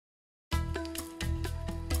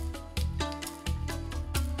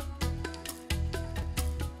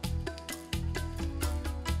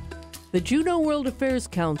The Juneau World Affairs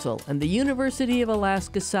Council and the University of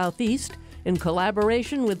Alaska Southeast, in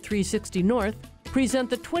collaboration with 360 North, present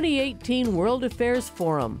the 2018 World Affairs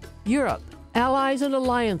Forum, Europe, Allies and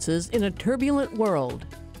Alliances in a Turbulent World.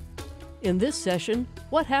 In this session,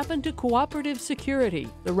 what happened to cooperative security,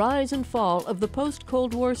 the rise and fall of the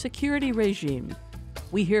post-Cold War security regime?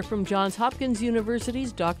 We hear from Johns Hopkins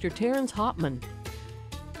University's Dr. Terrence Hopmann.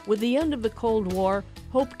 With the end of the Cold War,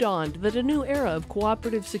 hope dawned that a new era of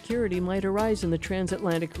cooperative security might arise in the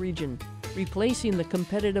transatlantic region, replacing the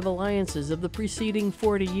competitive alliances of the preceding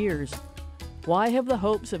 40 years. Why have the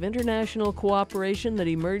hopes of international cooperation that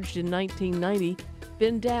emerged in 1990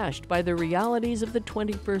 been dashed by the realities of the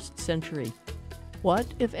 21st century? What,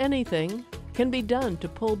 if anything, can be done to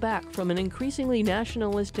pull back from an increasingly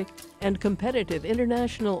nationalistic and competitive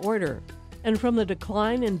international order and from the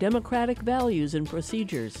decline in democratic values and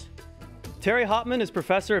procedures? Terry Hopmann is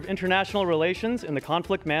Professor of International Relations in the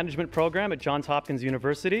Conflict Management Program at Johns Hopkins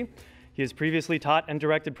University. He has previously taught and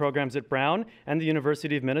directed programs at Brown and the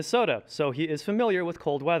University of Minnesota, so he is familiar with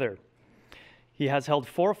cold weather. He has held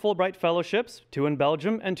 4 Fulbright Fellowships, 2 in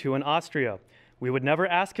Belgium and 2 in Austria. We would never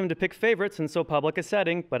ask him to pick favorites in so public a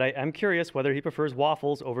setting, but I am curious whether he prefers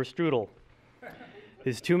waffles over strudel.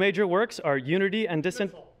 His 2 major works are Unity and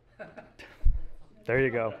There you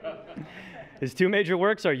go. His 2 major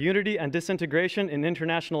works are Unity and Disintegration in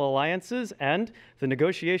International Alliances and The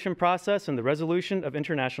Negotiation Process and the Resolution of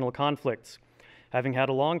International Conflicts. Having had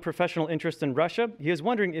a long professional interest in Russia, he is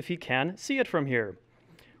wondering if he can see it from here.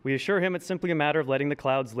 We assure him it's simply a matter of letting the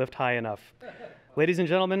clouds lift high enough. Ladies and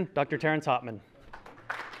gentlemen, Dr. Terrence Hopmann.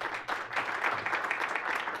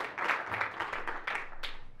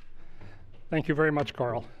 Thank you very much,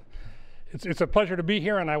 Carl. It's a pleasure to be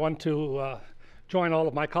here, and I want to join all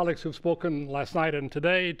of my colleagues who've spoken last night and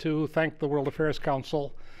today to thank the World Affairs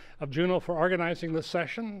Council of Juneau for organizing this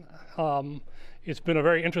session. It's been a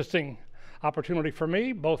very interesting opportunity for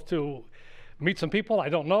me, both to meet some people I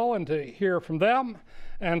don't know and to hear from them,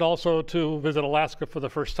 and also to visit Alaska for the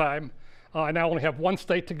first time. I now only have 1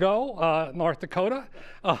 state to go, North Dakota.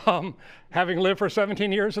 Having lived for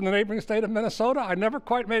 17 years in the neighboring state of Minnesota, I never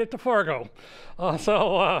quite made it to Fargo.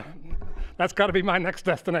 So that's got to be my next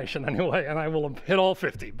destination anyway, and I will hit all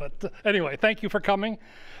 50. But anyway, thank you for coming.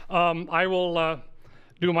 I will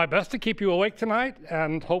do my best to keep you awake tonight,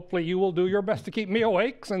 and hopefully you will do your best to keep me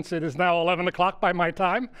awake, since it is now 11 o'clock by my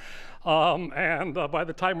time. And by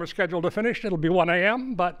the time we're scheduled to finish, it'll be 1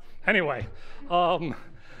 a.m. But anyway,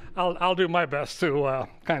 I'll do my best to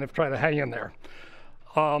kind of try to hang in there.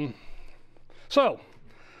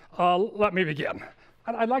 Let me begin.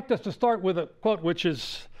 I'd like just to start with a quote which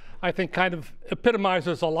is, I think, kind of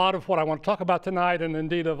epitomizes a lot of what I want to talk about tonight, and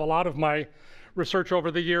indeed of a lot of my research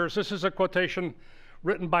over the years. This is a quotation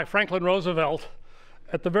written by Franklin Roosevelt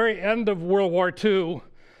at the very end of World War II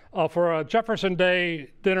for a Jefferson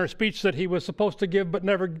Day dinner speech that he was supposed to give but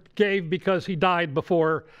never gave because he died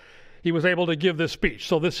before he was able to give this speech.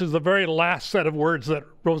 So this is the very last set of words that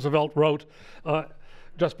Roosevelt wrote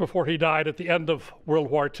just before he died at the end of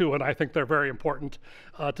World War II, and I think they're very important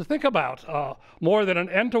to think about. More than an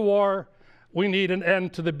end to war, we need an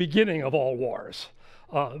end to the beginning of all wars.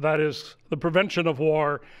 That is, the prevention of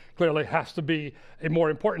war clearly has to be a more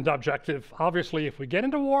important objective. Obviously, if we get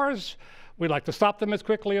into wars, we'd like to stop them as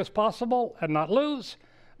quickly as possible and not lose,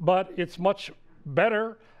 but it's much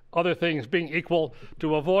better, other things being equal,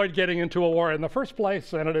 to avoid getting into a war in the first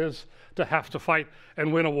place than it is to have to fight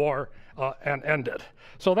and win a war and end it.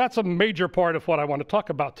 So that's a major part of what I want to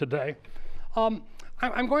talk about today. I'm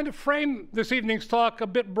going to frame this evening's talk a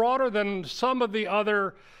bit broader than some of the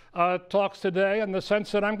other talks today, in the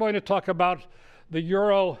sense that I'm going to talk about the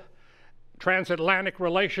Euro-transatlantic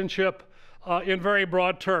relationship in very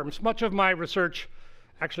broad terms. Much of my research,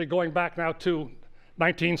 actually going back now to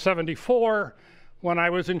 1974, when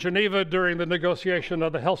I was in Geneva during the negotiation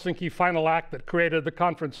of the Helsinki Final Act that created the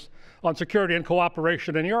Conference on Security and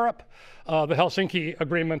Cooperation in Europe, the Helsinki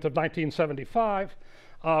Agreement of 1975,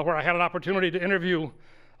 where I had an opportunity to interview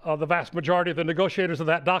the vast majority of the negotiators of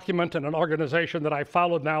that document, and an organization that I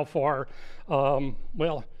followed now for,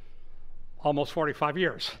 well, almost 45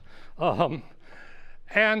 years. And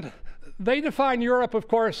they define Europe, of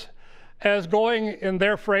course, as going, in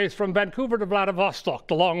their phrase, from Vancouver to Vladivostok,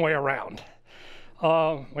 the long way around.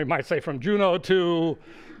 We might say from Juneau to,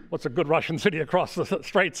 what's a good Russian city across the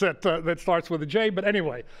straits that starts with a J, but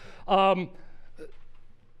anyway.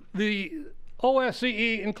 The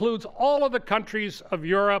OSCE includes all of the countries of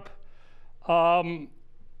Europe and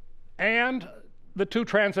the 2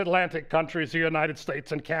 transatlantic countries, the United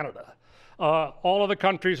States and Canada. All of the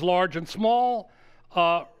countries, large and small,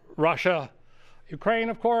 Russia Ukraine,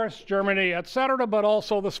 of course, Germany, etc., but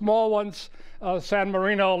also the small ones, San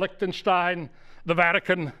Marino, Liechtenstein, the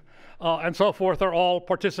Vatican, and so forth, are all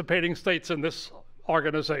participating states in this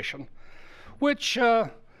organization, which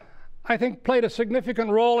I think played a significant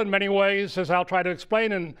role in many ways, as I'll try to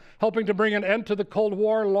explain, in helping to bring an end to the Cold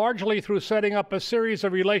War, largely through setting up a series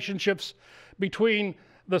of relationships between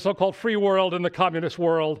the so-called free world and the communist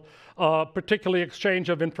world, particularly exchange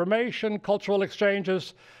of information, cultural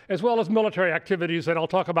exchanges, as well as military activities that I'll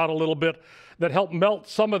talk about a little bit, that helped melt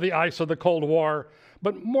some of the ice of the Cold War,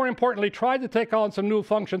 but more importantly, tried to take on some new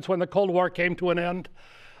functions when the Cold War came to an end.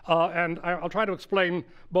 And I'll try to explain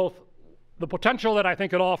both the potential that I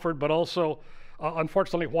think it offered, but also,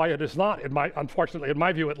 unfortunately, why it is not, unfortunately, in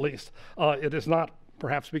my view at least, it has not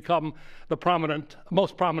perhaps become the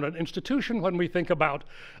most prominent institution when we think about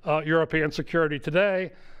European security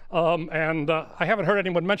today. I haven't heard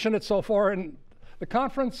anyone mention it so far in the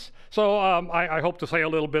conference, so I hope to say a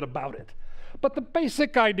little bit about it. But the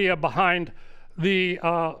basic idea behind the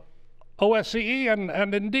OSCE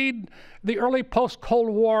and indeed the early post-Cold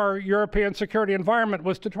War European security environment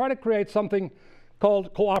was to try to create something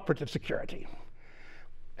called cooperative security.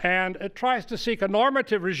 And it tries to seek a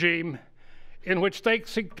normative regime in which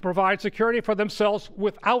states seek to provide security for themselves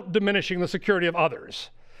without diminishing the security of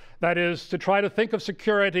others. That is, to try to think of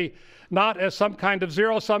security not as some kind of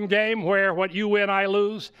zero-sum game where what you win, I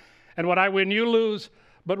lose, and what I win, you lose,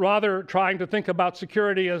 but rather trying to think about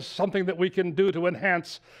security as something that we can do to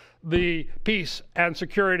enhance the peace and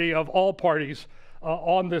security of all parties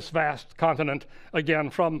on this vast continent,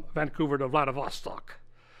 again, from Vancouver to Vladivostok.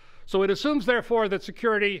 So it assumes, therefore, that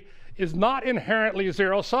security is not inherently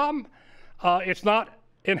zero-sum. It's not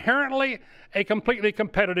inherently a completely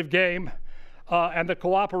competitive game, and that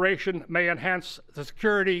cooperation may enhance the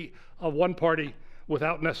security of one party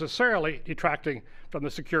without necessarily detracting from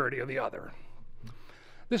the security of the other.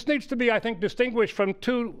 This needs to be, I think, distinguished from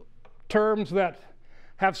two terms that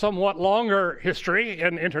have somewhat longer history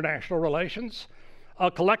in international relations.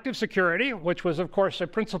 Collective security, which was, of course, a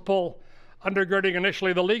principle undergirding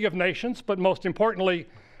initially the League of Nations, but most importantly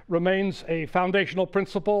remains a foundational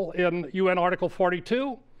principle in UN Article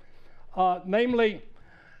 42, namely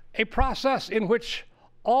a process in which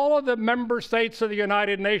all of the member states of the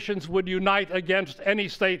United Nations would unite against any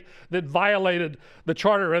state that violated the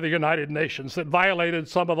Charter of the United Nations, that violated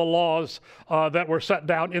some of the laws that were set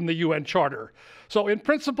down in the UN Charter. So in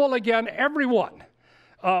principle, again, everyone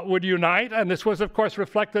would unite, and this was, of course,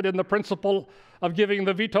 reflected in the principle of giving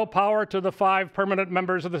the veto power to the 5 permanent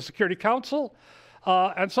members of the Security Council,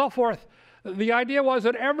 and so forth. The idea was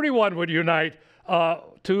that everyone would unite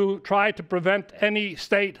to try to prevent any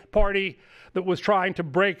state party that was trying to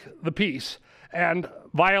break the peace and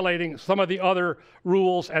violating some of the other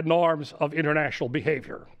rules and norms of international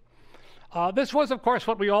behavior. This was, of course,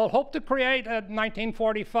 what we all hoped to create in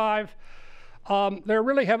 1945. There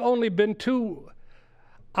really have only been 2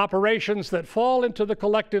 operations that fall into the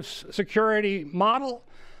collective security model.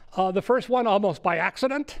 The first one almost by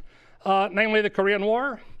accident, namely the Korean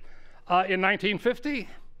War in 1950.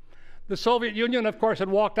 The Soviet Union, of course, had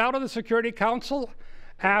walked out of the Security Council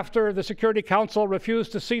after the Security Council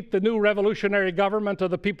refused to seat the new revolutionary government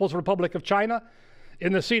of the People's Republic of China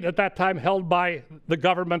in the seat at that time held by the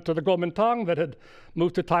government of the Kuomintang that had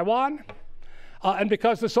moved to Taiwan. And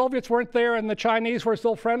because the Soviets weren't there and the Chinese were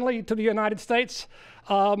still friendly to the United States,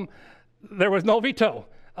 there was no veto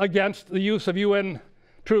against the use of UN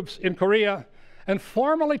troops in Korea. And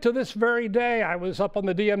formally to this very day, I was up on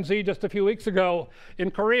the DMZ just a few weeks ago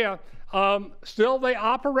in Korea, still they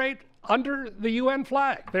operate under the UN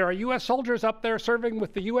flag. There are US soldiers up there serving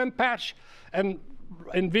with the UN patch and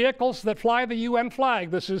in vehicles that fly the UN flag.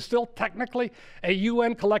 This is still technically a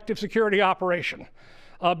UN collective security operation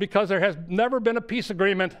because there has never been a peace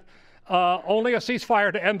agreement, only a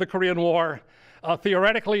ceasefire to end the Korean War.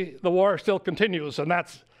 Theoretically, the war still continues, and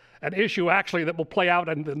that's an issue actually that will play out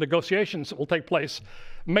in the negotiations that will take place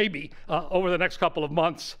maybe over the next couple of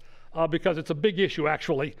months because it's a big issue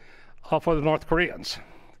actually for the North Koreans.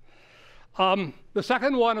 The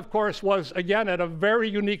second one, of course, was again at a very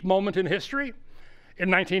unique moment in history in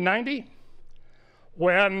 1990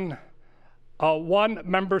 when one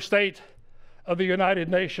member state of the United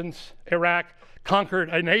Nations, Iraq, conquered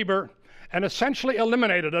a neighbor and essentially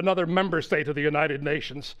eliminated another member state of the United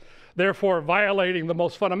Nations, therefore violating the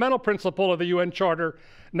most fundamental principle of the UN Charter,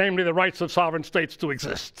 namely the rights of sovereign states to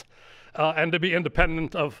exist and to be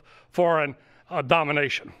independent of foreign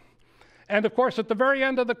domination. And of course, at the very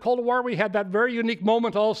end of the Cold War, we had that very unique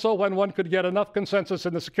moment also when one could get enough consensus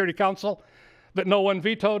in the Security Council that no one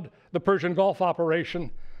vetoed the Persian Gulf operation.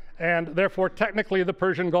 and therefore technically the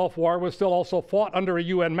Persian Gulf War was still also fought under a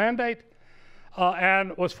UN mandate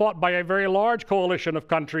and was fought by a very large coalition of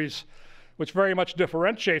countries, which very much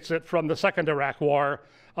differentiates it from the Second Iraq War,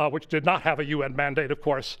 which did not have a UN mandate, of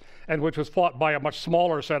course, and which was fought by a much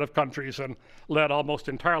smaller set of countries and led almost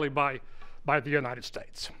entirely by the United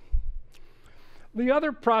States. The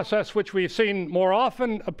other process which we've seen more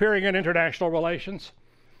often appearing in international relations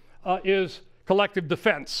is collective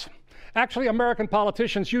defense. Actually, American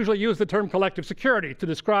politicians usually use the term collective security to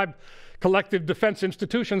describe collective defense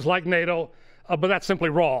institutions like NATO, but that's simply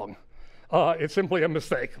wrong. It's simply a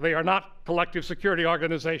mistake. They are not collective security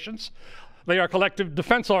organizations. They are collective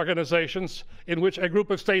defense organizations in which a group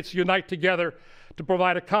of states unite together to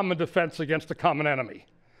provide a common defense against a common enemy.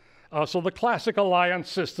 So the classic alliance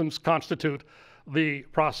systems constitute the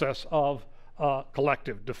process of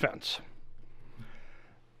collective defense.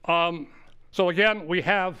 So again, we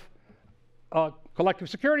have collective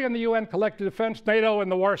security in the UN, collective defense, NATO,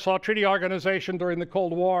 and the Warsaw Treaty Organization during the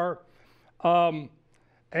Cold War. And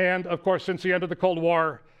of course, since the end of the Cold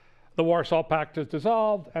War, the Warsaw Pact is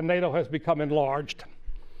dissolved and NATO has become enlarged.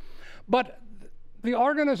 But the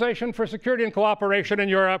Organization for Security and Cooperation in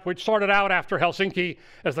Europe, which started out after Helsinki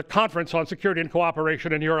as the Conference on Security and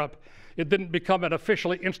Cooperation in Europe, it didn't become an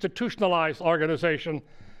officially institutionalized organization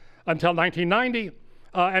until 1990,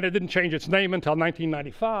 and it didn't change its name until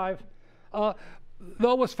 1995,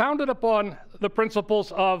 though it was founded upon the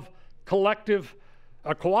principles of cooperative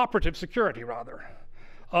security, rather.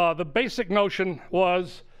 The basic notion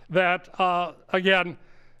was that, again,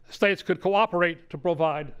 states could cooperate to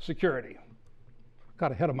provide security.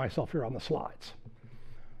 Got ahead of myself here on the slides.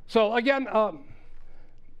 So again,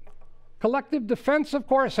 collective defense, of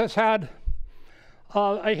course, has had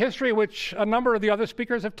a history which a number of the other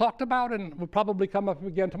speakers have talked about and will probably come up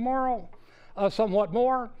again tomorrow, somewhat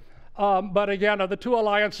more. But again, the two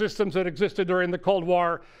alliance systems that existed during the Cold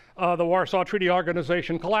War, the Warsaw Treaty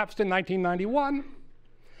Organization collapsed in 1991.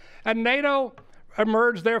 And NATO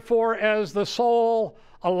emerged, therefore, as the sole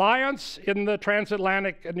alliance in the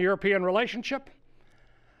transatlantic and European relationship.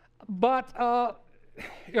 But,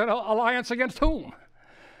 alliance against whom?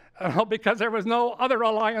 Because there was no other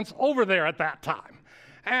alliance over there at that time.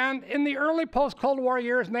 And in the early post-Cold War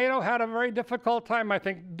years, NATO had a very difficult time, I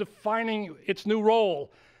think, defining its new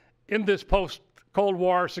role in this post-Cold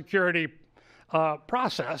War security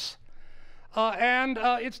process. And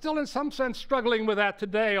it's still in some sense struggling with that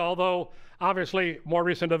today, although obviously more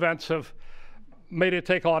recent events have made it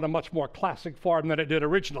take on a much more classic form than it did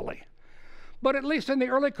originally. But at least in the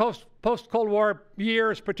early post-Cold War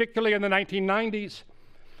years, particularly in the 1990s,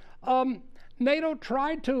 NATO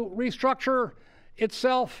tried to restructure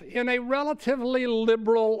itself in a relatively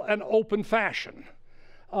liberal and open fashion.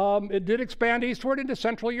 It did expand eastward into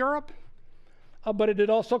Central Europe, but it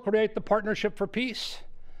did also create the Partnership for Peace,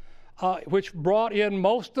 which brought in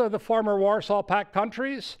most of the former Warsaw Pact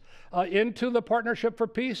countries into the Partnership for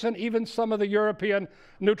Peace, and even some of the European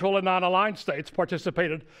neutral and non-aligned states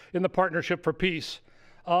participated in the Partnership for Peace,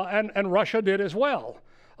 and Russia did as well.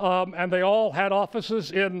 And they all had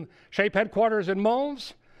offices in SHAPE headquarters in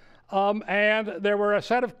Mons, and there were a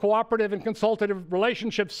set of cooperative and consultative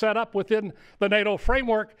relationships set up within the NATO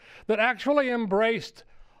framework that actually embraced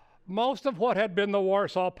most of what had been the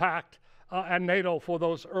Warsaw Pact and NATO for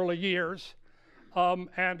those early years.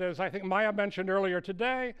 And as I think Maya mentioned earlier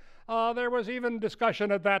today, there was even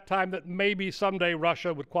discussion at that time that maybe someday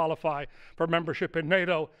Russia would qualify for membership in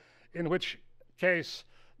NATO, in which case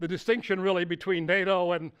the distinction really between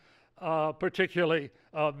NATO and particularly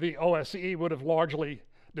the OSCE would have largely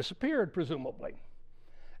disappeared, presumably.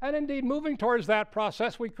 And indeed, moving towards that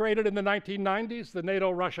process, we created in the 1990s the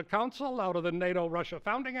NATO-Russia Council out of the NATO-Russia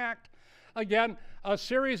Founding Act. Again, a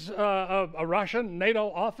series of a Russian NATO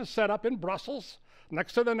office set up in Brussels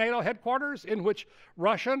next to the NATO headquarters, in which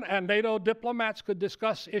Russian and NATO diplomats could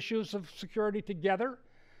discuss issues of security together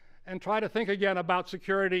and try to think again about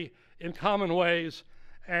security in common ways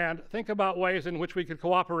and think about ways in which we could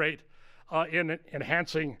cooperate in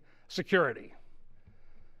enhancing security.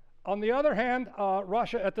 On the other hand,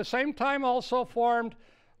 Russia at the same time also formed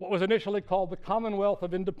what was initially called the Commonwealth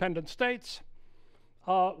of Independent States,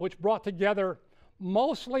 which brought together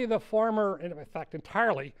mostly the former, in fact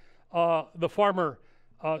entirely, the former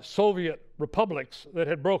Soviet republics that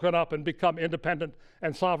had broken up and become independent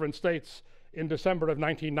and sovereign states in December of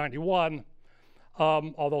 1991,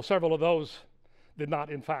 although several of those did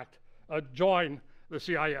not, in fact, join the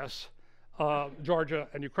CIS, Georgia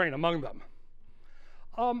and Ukraine among them.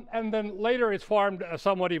 And then later it's formed a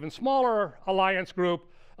somewhat even smaller alliance group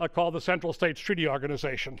called the Central States Treaty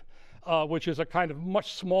Organization, which is a kind of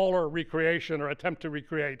much smaller recreation or attempt to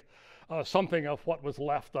recreate something of what was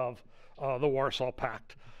left of the Warsaw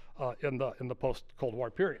Pact in the post-Cold War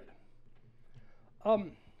period.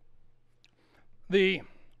 The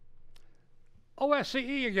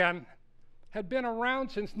OSCE, again, had been around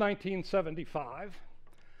since 1975,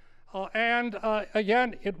 and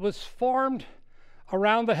again, it was formed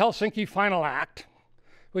around the Helsinki Final Act,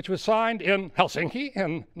 which was signed in Helsinki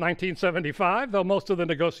in 1975, though most of the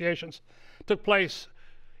negotiations took place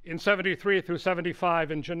in 73 through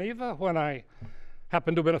 75 in Geneva, when I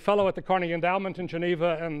happened to have been a fellow at the Carnegie Endowment in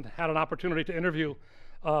Geneva and had an opportunity to interview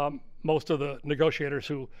most of the negotiators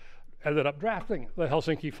who ended up drafting the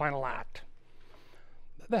Helsinki Final Act.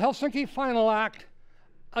 The Helsinki Final Act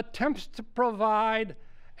attempts to provide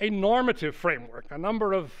a normative framework. A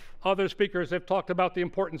number of other speakers have talked about the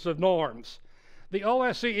importance of norms. The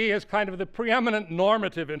OSCE is kind of the preeminent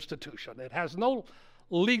normative institution. It has no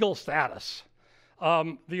legal status.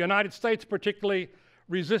 The United States particularly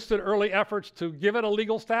resisted early efforts to give it a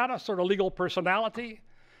legal status or a legal personality.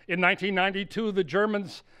 In 1992, the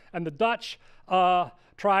Germans and the Dutch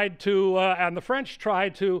tried to, and the French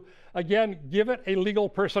tried to, again, give it a legal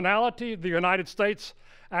personality. The United States,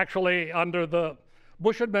 actually, under the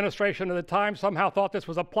Bush administration at the time, somehow thought this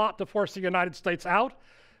was a plot to force the United States out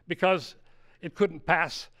because it couldn't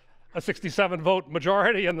pass a 67-vote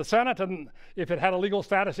majority in the Senate, and if it had a legal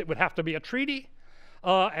status, it would have to be a treaty.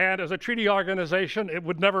 And as a treaty organization, it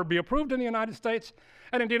would never be approved in the United States.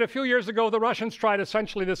 And indeed, a few years ago, the Russians tried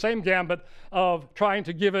essentially the same gambit of trying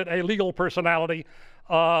to give it a legal personality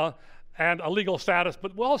and a legal status,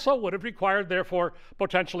 but also would have required, therefore,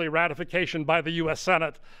 potentially ratification by the US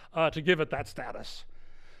Senate to give it that status.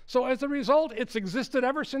 So as a result, it's existed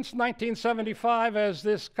ever since 1975 as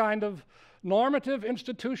this kind of normative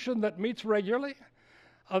institution that meets regularly,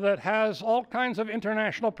 that has all kinds of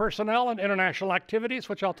international personnel and international activities,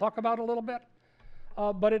 which I'll talk about a little bit.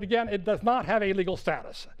 But again, it does not have a legal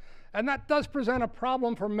status. And that does present a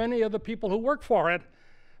problem for many of the people who work for it,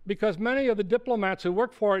 because many of the diplomats who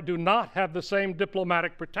work for it do not have the same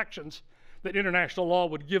diplomatic protections that international law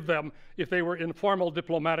would give them if they were in formal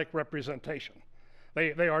diplomatic representation.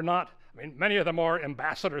 They are not, I mean, many of them are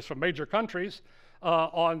ambassadors from major countries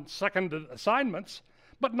on second assignments,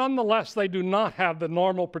 but nonetheless, they do not have the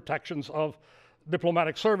normal protections of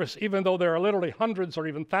diplomatic service, even though there are literally hundreds or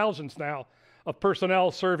even thousands now of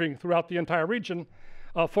personnel serving throughout the entire region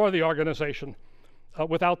for the organization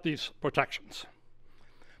without these protections.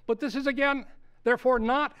 But this is, again, therefore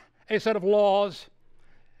not a set of laws.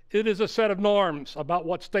 It is a set of norms about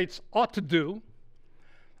what states ought to do,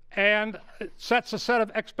 and it sets a set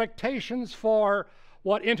of expectations for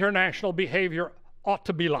what international behavior ought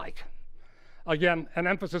to be like. Again, an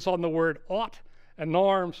emphasis on the word ought and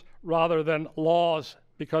norms rather than laws,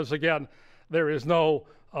 because again, there is no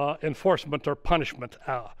enforcement or punishment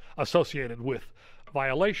associated with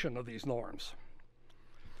violation of these norms.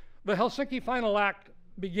 The Helsinki Final Act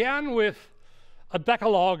began with a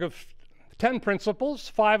decalogue of 10 principles.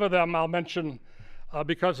 5 of them I'll mention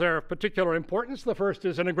because they're of particular importance. The first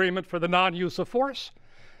is an agreement for the non-use of force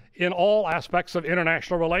in all aspects of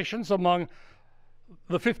international relations among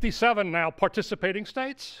the 57 now participating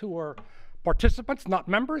states, who are participants, not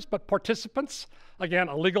members, but participants. Again,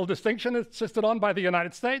 a legal distinction insisted on by the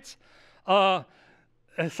United States. And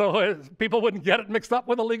so people wouldn't get it mixed up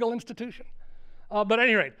with a legal institution. But at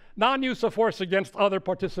any rate, non-use of force against other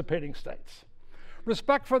participating states.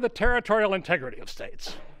 Respect for the territorial integrity of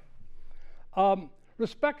states.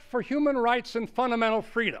 Respect for human rights and fundamental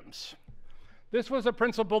freedoms. This was a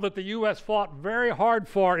principle that the US fought very hard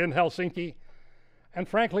for in Helsinki, and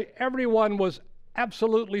frankly, everyone was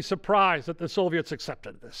absolutely surprised that the Soviets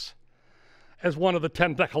accepted this as one of the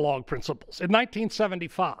 10 Decalogue principles. In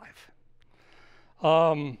 1975,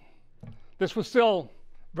 this was still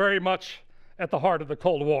very much at the heart of the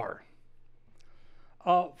Cold War.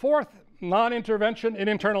 Fourth, non-intervention in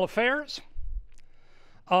internal affairs.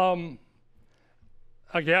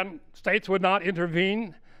 Again, states would not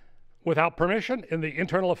intervene without permission in the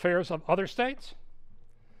internal affairs of other states.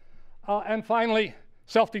 And finally,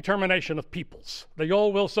 self-determination of peoples. The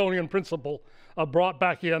old Wilsonian principle brought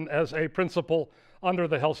back in as a principle under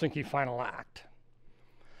the Helsinki Final Act.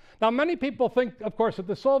 Now, many people think, of course, that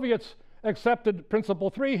the Soviets accepted Principle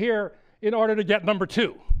 3 here in order to get number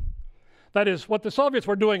 2. That is, what the Soviets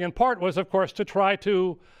were doing in part was, of course, to try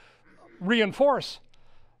to reinforce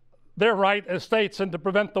their right as states and to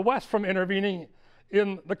prevent the West from intervening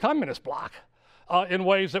in the communist bloc in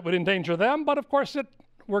ways that would endanger them. But of course, it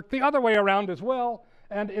worked the other way around as well.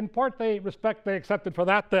 And in part, they accepted for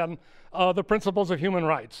that then the principles of human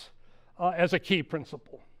rights as a key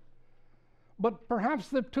principle. But perhaps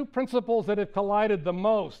the two principles that have collided the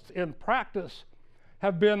most in practice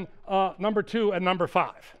have been number 2 and number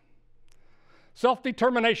 5.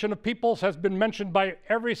 Self-determination of peoples has been mentioned by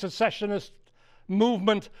every secessionist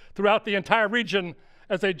movement throughout the entire region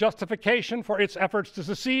as a justification for its efforts to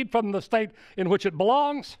secede from the state in which it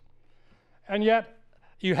belongs. And yet,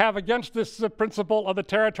 you have against this the principle of the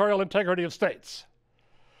territorial integrity of states.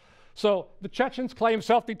 So the Chechens claim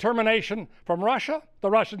self-determination from Russia. The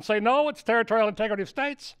Russians say, no, it's territorial integrity of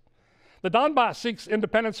states. The Donbass seeks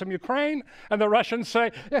independence from Ukraine, and the Russians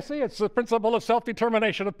say, yeah, see, it's the principle of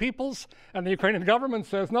self-determination of peoples, and the Ukrainian government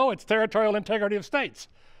says, no, it's territorial integrity of states,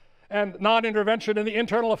 and non-intervention in the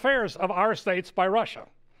internal affairs of our states by Russia.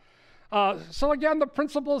 So again, the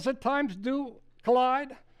principles at times do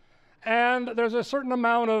collide, and there's a certain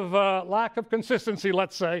amount of lack of consistency,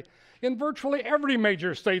 let's say, in virtually every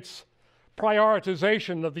major state's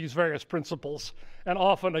prioritization of these various principles. And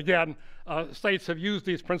often, again, states have used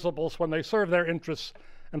these principles when they serve their interests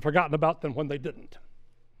and forgotten about them when they didn't.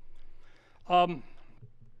 But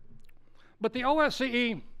the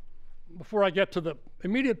OSCE, before I get to the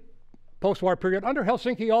immediate post-war period, under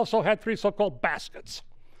Helsinki also had 3 so-called baskets.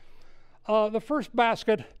 The first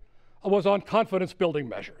basket was on confidence-building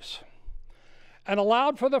measures and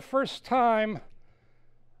allowed for the first time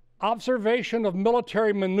observation of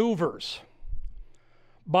military maneuvers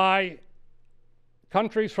by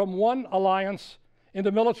countries from one alliance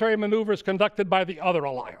into military maneuvers conducted by the other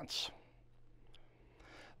alliance.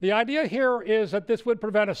 The idea here is that this would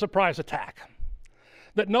prevent a surprise attack,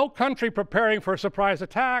 that no country preparing for a surprise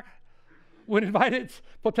attack would invite its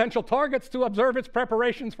potential targets to observe its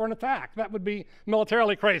preparations for an attack. That would be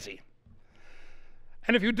militarily crazy.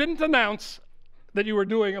 And if you didn't announce that you were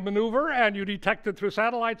doing a maneuver and you detected through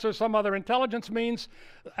satellites or some other intelligence means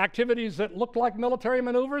activities that looked like military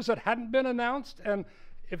maneuvers that hadn't been announced, and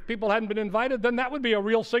if people hadn't been invited, then that would be a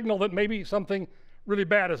real signal that maybe something really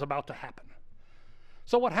bad is about to happen.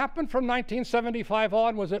 So what happened from 1975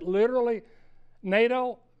 on was that literally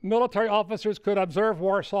NATO military officers could observe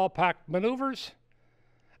Warsaw Pact maneuvers,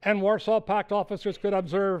 and Warsaw Pact officers could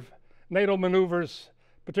observe NATO maneuvers,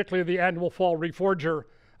 particularly the annual fall reforger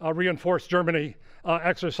reinforced Germany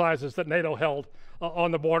exercises that NATO held on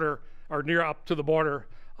the border or near up to the border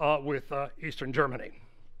with Eastern Germany.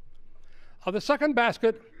 The second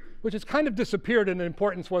basket, which has kind of disappeared in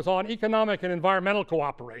importance, was on economic and environmental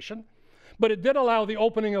cooperation, but it did allow the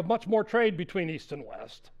opening of much more trade between East and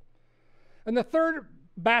West. And the third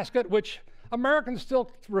basket, which Americans still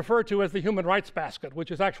refer to as the human rights basket, which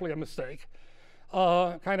is actually a mistake,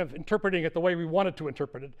 kind of interpreting it the way we wanted to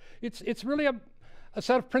interpret it. It's really a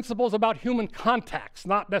set of principles about human contacts,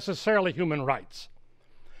 not necessarily human rights.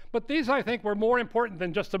 But these, I think, were more important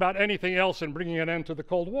than just about anything else in bringing an end to the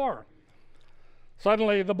Cold War.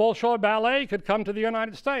 Suddenly, the Bolshoi Ballet could come to the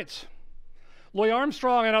United States. Louis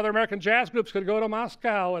Armstrong and other American jazz groups could go to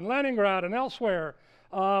Moscow and Leningrad and elsewhere.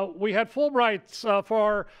 We had Fulbrights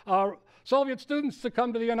for Soviet students to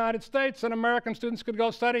come to the United States, and American students could go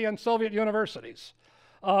study in Soviet universities.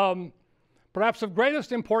 Perhaps of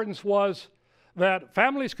greatest importance was that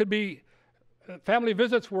family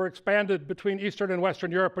visits were expanded between Eastern and Western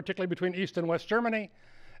Europe, particularly between East and West Germany,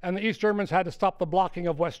 and the East Germans had to stop the blocking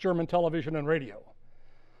of West German television and radio.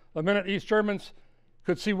 The minute East Germans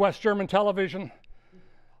could see West German television,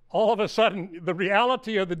 all of a sudden the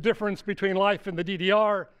reality of the difference between life in the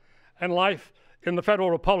DDR and life in the Federal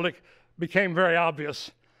Republic became very obvious.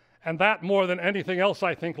 And that, more than anything else,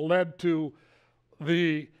 I think, led to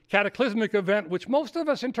the cataclysmic event, which most of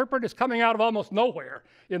us interpret as coming out of almost nowhere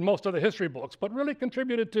in most of the history books, but really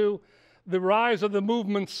contributed to the rise of the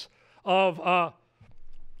movements of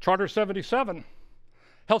Charter 77,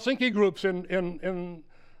 Helsinki groups in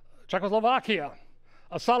Czechoslovakia,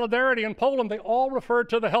 Solidarity in Poland. They all referred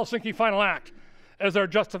to the Helsinki Final Act as their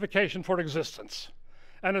justification for existence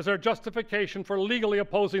and as their justification for legally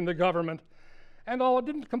opposing the government. And although it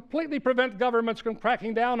didn't completely prevent governments from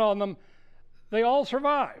cracking down on them, they all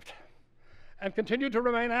survived and continued to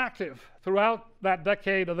remain active throughout that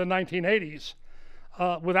decade of the 1980s,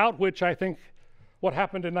 without which I think what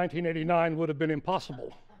happened in 1989 would have been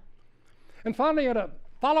impossible. And finally, at a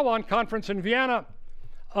follow-on conference in Vienna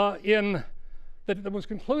that was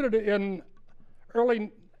concluded in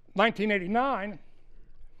early 1989,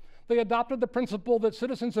 they adopted the principle that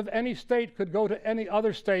citizens of any state could go to any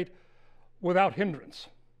other state without hindrance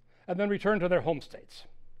and then return to their home states.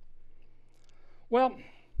 Well,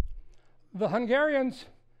 the Hungarians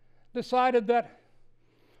decided that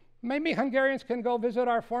maybe Hungarians can go visit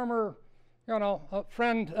our former a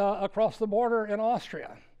friend across the border in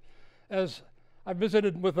Austria. As I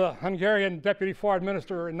visited with a Hungarian deputy foreign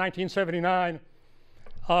minister in 1979,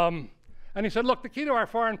 and he said, look, the key to our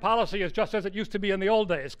foreign policy is just as it used to be in the old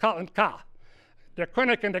days, Ka and Ka, der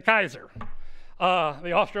König and der Kaiser,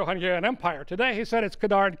 the Austro-Hungarian Empire. Today, he said, it's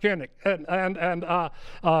Kadar and König,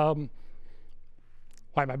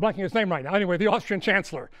 why am I blanking his name right now? Anyway, the Austrian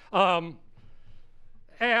Chancellor. So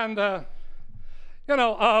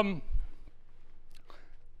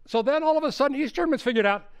then all of a sudden, East Germans figured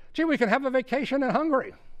out, gee, we can have a vacation in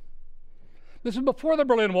Hungary. This is before the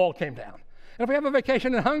Berlin Wall came down. And if we have a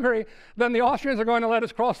vacation in Hungary, then the Austrians are going to let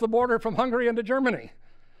us cross the border from Hungary into Germany,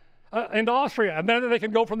 into Austria, and then they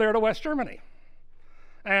can go from there to West Germany.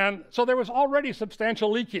 And so there was already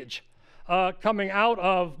substantial leakage coming out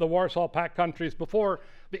of the Warsaw Pact countries before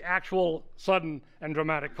the actual sudden and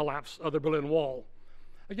dramatic collapse of the Berlin Wall.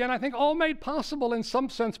 Again, I think all made possible in some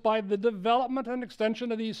sense by the development and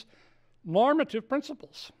extension of these normative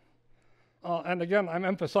principles. And again, I'm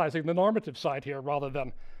emphasizing the normative side here rather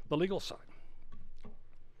than the legal side.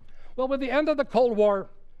 Well, with the end of the Cold War,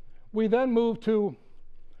 we then moved to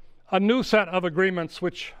a new set of agreements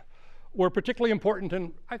which were particularly important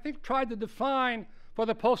and I think tried to define for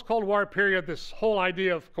the post-Cold War period this whole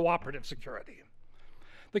idea of cooperative security.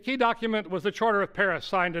 The key document was the Charter of Paris,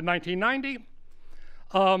 signed in 1990.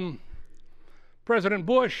 President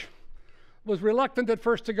Bush was reluctant at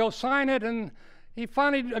first to go sign it, and he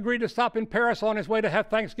finally agreed to stop in Paris on his way to have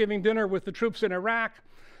Thanksgiving dinner with the troops in Iraq.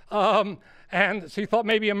 And he thought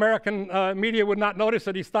maybe American media would not notice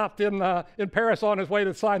that he stopped in Paris on his way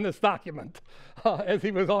to sign this document as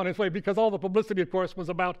he was on his way, because all the publicity, of course, was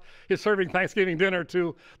about his serving Thanksgiving dinner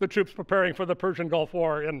to the troops preparing for the Persian Gulf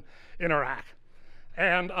War in Iraq.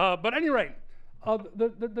 But at any rate,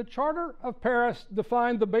 the Charter of Paris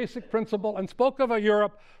defined the basic principle and spoke of a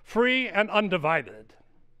Europe free and undivided,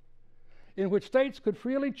 in which states could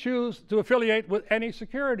freely choose to affiliate with any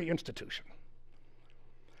security institution.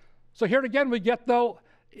 So here again we get, though,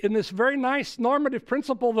 in this very nice normative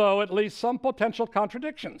principle, though, at least some potential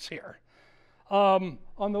contradictions here. On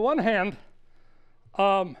the one hand,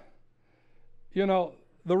 the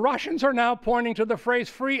Russians are now pointing to the phrase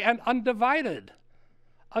free and undivided.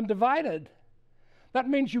 Undivided. That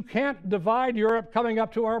means you can't divide Europe coming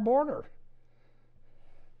up to our border.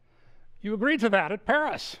 You agreed to that at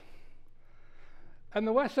Paris. And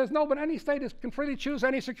the West says, no, but any state can freely choose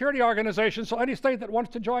any security organization, so any state that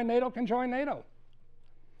wants to join NATO can join NATO.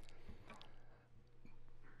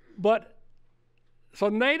 So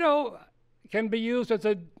NATO can be used as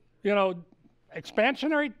a,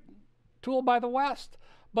 expansionary tool by the West,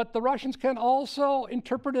 but the Russians can also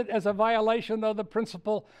interpret it as a violation of the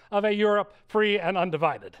principle of a Europe free and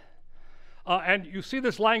undivided. And you see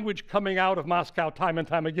this language coming out of Moscow time and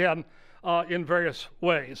time again in various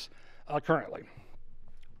ways currently.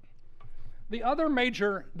 The other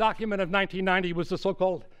major document of 1990 was the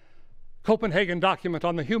so-called Copenhagen document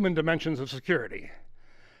on the human dimensions of security.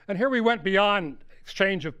 And here we went beyond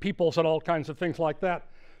exchange of peoples and all kinds of things like that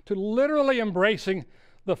to literally embracing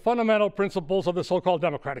the fundamental principles of the so-called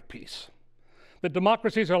democratic peace. That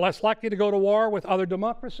democracies are less likely to go to war with other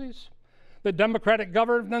democracies. That democratic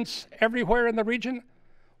governance everywhere in the region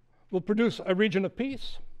will produce a region of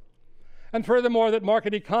peace. And furthermore, that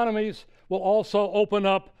market economies will also open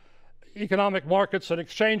up economic markets and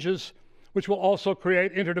exchanges, which will also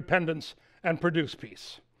create interdependence and produce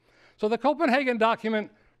peace. So the Copenhagen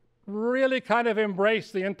document really kind of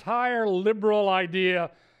embraced the entire liberal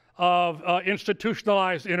idea of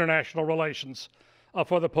institutionalized international relations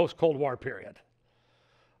for the post-Cold War period.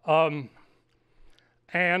 Again,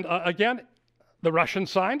 the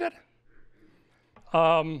Russians signed it.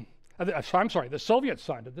 I'm sorry, the Soviets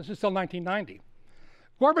signed it. This is still 1990.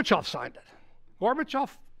 Gorbachev signed it. Gorbachev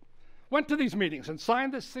went to these meetings and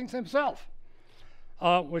signed these things himself,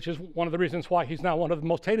 which is one of the reasons why he's now one of the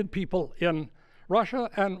most hated people in Russia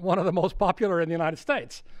and one of the most popular in the United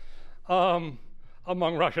States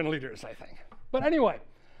among Russian leaders, I think. But anyway,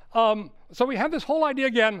 so we have this whole idea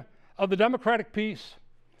again of the democratic peace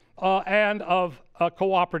and of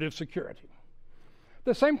cooperative security. At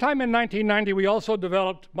the same time in 1990, we also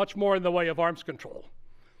developed much more in the way of arms control.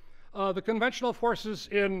 The Conventional Forces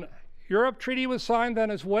in Europe Treaty was signed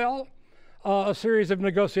then as well, a series of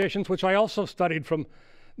negotiations which I also studied from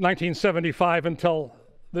 1975 until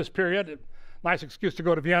this period. Nice excuse to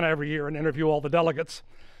go to Vienna every year and interview all the delegates.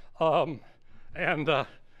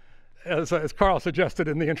 as Carl suggested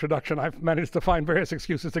in the introduction, I've managed to find various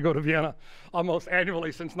excuses to go to Vienna almost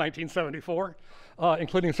annually since 1974,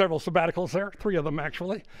 including several sabbaticals there, 3 of them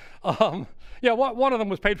actually. Yeah, one of them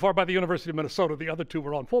was paid for by the University of Minnesota. The other 2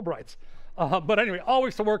 were on Fulbrights. But anyway,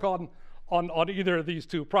 always to work on either of these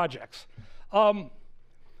 2 projects. The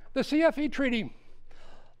CFE treaty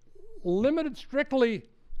limited strictly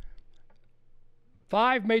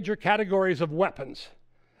 5 major categories of weapons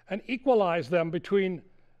and equalized them between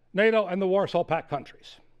NATO and the Warsaw Pact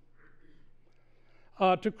countries.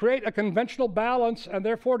 To create a conventional balance and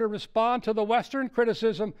therefore to respond to the Western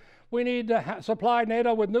criticism, we need to supply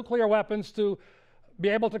NATO with nuclear weapons to be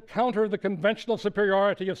able to counter the conventional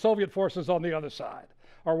superiority of Soviet forces on the other side,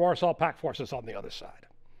 or Warsaw Pact forces on the other side.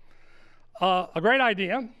 A great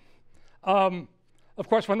idea. Of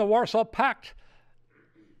course, when the Warsaw Pact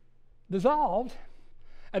dissolved,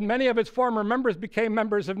 and many of its former members became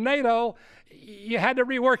members of NATO, you had to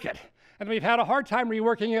rework it. And we've had a hard time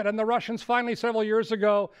reworking it, and the Russians finally several years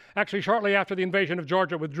ago, actually shortly after the invasion of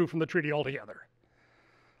Georgia, withdrew from the treaty altogether.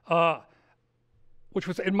 Which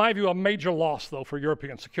was, in my view, a major loss, though, for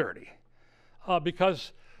European security.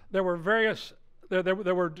 Because there were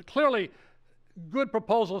there were clearly good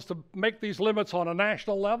proposals to make these limits on a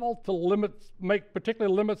national level, to make particular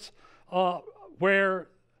limits where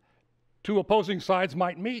 2 opposing sides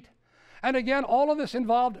might meet. And again, all of this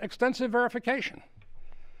involved extensive verification.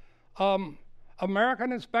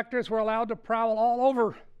 American inspectors were allowed to prowl all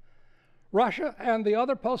over Russia and the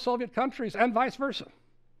other post-Soviet countries, and vice versa,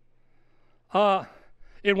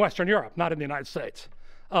 in Western Europe, not in the United States.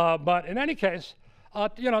 But in any case,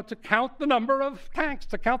 to count the number of tanks,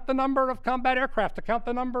 to count the number of combat aircraft, to count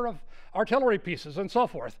the number of artillery pieces, and so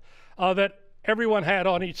forth, that everyone had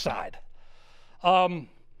on each side.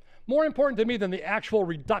 More important to me than the actual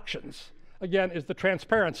reductions, again, is the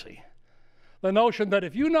transparency. The notion that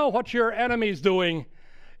if you know what your enemy's doing,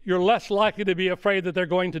 you're less likely to be afraid that they're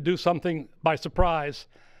going to do something by surprise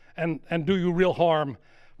and do you real harm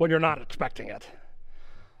when you're not expecting it.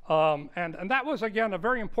 And that was, again, a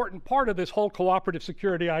very important part of this whole cooperative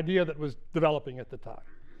security idea that was developing at the time.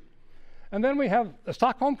 And then we have the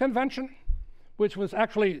Stockholm Convention, which was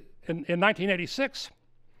actually in 1986.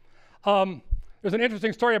 There's an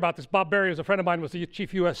interesting story about this. Bob Berry, who's a friend of mine, was the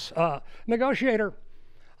chief U.S. Negotiator.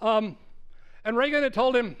 And Reagan had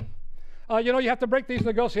told him, you have to break these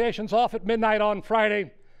negotiations off at midnight on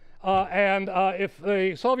Friday, and if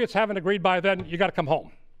the Soviets haven't agreed by then, you got to come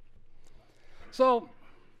home. So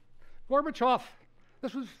Gorbachev,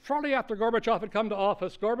 this was shortly after Gorbachev had come to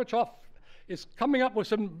office. Gorbachev is coming up with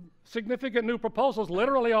some significant new proposals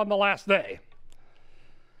literally on the last day.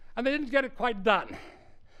 And they didn't get it quite done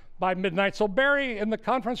by midnight. So Berry, in the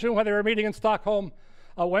conference room where they were meeting in Stockholm,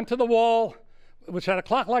 went to the wall, which had a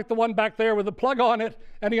clock like the one back there with a plug on it,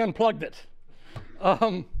 and he unplugged it.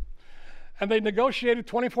 And they negotiated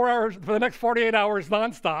 24 hours for the next 48 hours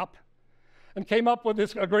nonstop and came up with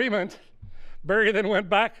this agreement. Berry then went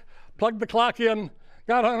back, plugged the clock in,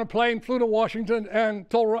 got on a plane, flew to Washington, and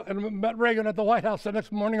met Reagan at the White House the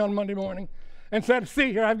next morning on Monday morning and said,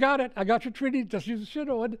 see, here, I've got it. I got your treaty, just as you should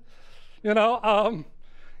have.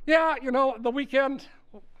 Yeah, the weekend,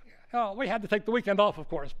 we had to take the weekend off, of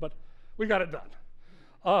course, but we got it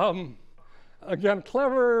done. Again,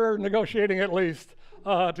 clever negotiating at least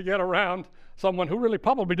to get around someone who really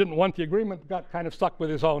probably didn't want the agreement, got kind of stuck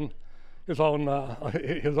with his own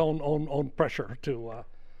pressure to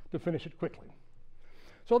finish it quickly.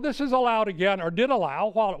 So this is allowed again, or did allow,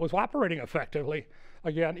 while it was operating effectively,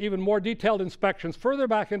 again, even more detailed inspections further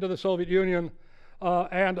back into the Soviet Union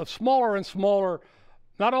and of smaller and smaller,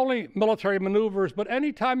 not only military maneuvers, but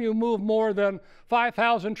anytime you move more than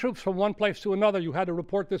 5,000 troops from one place to another, you had to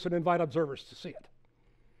report this and invite observers to see it.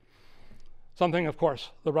 Something, of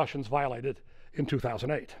course, the Russians violated in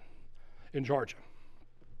 2008 in Georgia.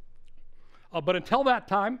 But until that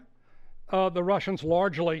time, the Russians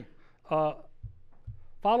largely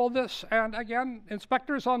followed this, and again,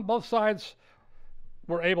 inspectors on both sides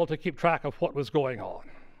were able to keep track of what was going on.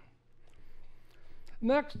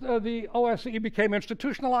 Next, the OSCE became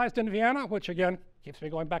institutionalized in Vienna, which again keeps me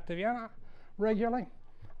going back to Vienna regularly.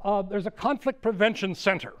 There's a conflict prevention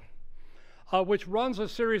center, which runs a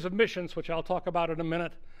series of missions, which I'll talk about in a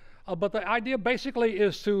minute. But the idea basically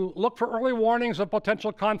is to look for early warnings of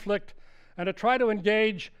potential conflict and to try to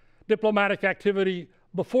engage diplomatic activity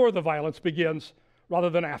before the violence begins rather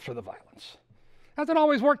than after the violence. Hasn't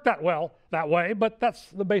always worked that way, but that's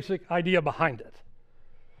the basic idea behind it.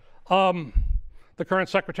 The current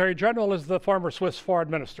Secretary General is the former Swiss foreign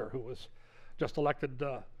minister who was just elected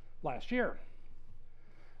last year.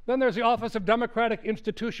 Then there's the Office of Democratic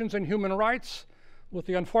Institutions and Human Rights, with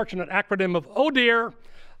the unfortunate acronym of ODEAR,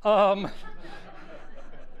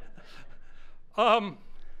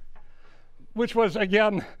 which was,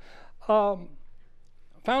 again,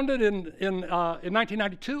 founded in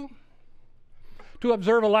 1992 to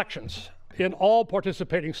observe elections in all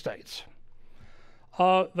participating states.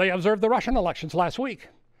 They observed the Russian elections last week,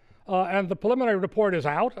 and the preliminary report is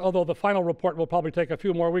out, although the final report will probably take a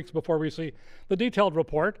few more weeks before we see the detailed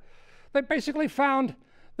report. They basically found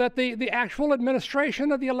that the actual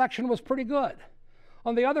administration of the election was pretty good.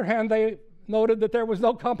 On the other hand, they noted that there was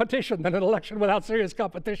no competition, that an election without serious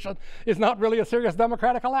competition is not really a serious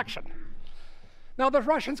democratic election. Now, the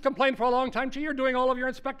Russians complained for a long time, gee, you're doing all of your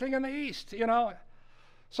inspecting in the East, you know.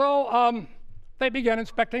 So they began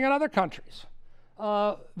inspecting in other countries.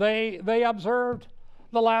 They observed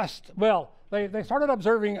the last, well, they started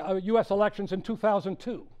observing US elections in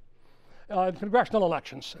 2002, congressional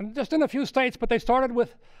elections, and just in a few states, but they started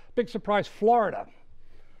with, big surprise, Florida.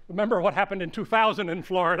 Remember what happened in 2000 in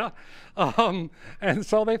Florida. And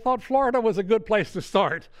so they thought Florida was a good place to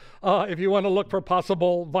start if you want to look for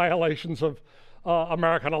possible violations of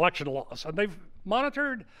American election laws. And they've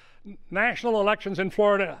monitored national elections in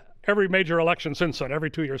Florida, every major election since then,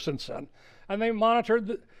 every 2 years since then. And they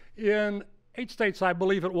monitored in 8 states, I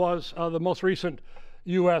believe it was, the most recent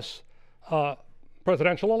US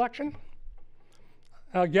presidential election.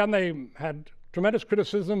 Again, they had tremendous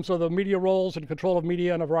criticisms of the media roles and control of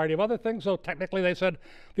media and a variety of other things, so technically they said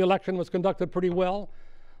the election was conducted pretty well.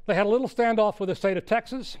 They had a little standoff with the state of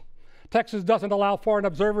Texas. Texas doesn't allow foreign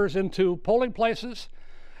observers into polling places,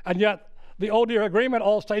 and yet the ODEAR agreement,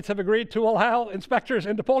 all states have agreed to allow inspectors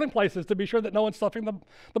into polling places to be sure that no one's stuffing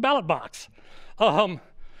the ballot box.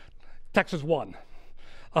 Texas won.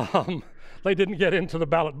 They didn't get into the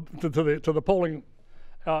ballot, to the polling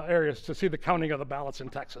areas to see the counting of the ballots in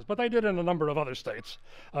Texas, but they did in a number of other states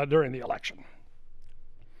during the election.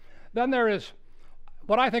 Then there is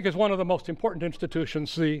what I think is one of the most important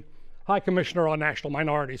institutions, the High Commissioner on National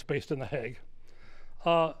Minorities based in The Hague.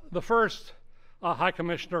 The first High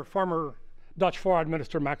Commissioner, former Dutch Foreign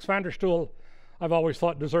Minister Max van der Stoel, I've always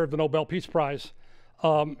thought deserved the Nobel Peace Prize.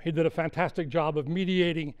 He did a fantastic job of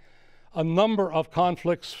mediating a number of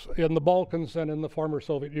conflicts in the Balkans and in the former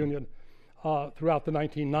Soviet Union throughout the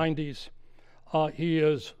 1990s. He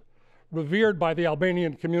is revered by the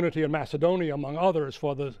Albanian community in Macedonia, among others,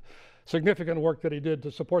 for the significant work that he did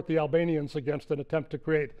to support the Albanians against an attempt to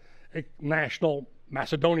create a national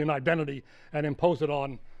Macedonian identity and impose it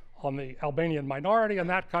on the Albanian minority in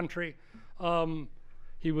that country.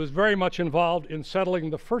 He was very much involved in settling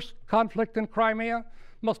the first conflict in Crimea.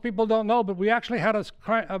 Most people don't know, but we actually had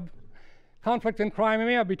a conflict in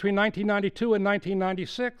Crimea between 1992 and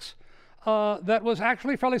 1996 that was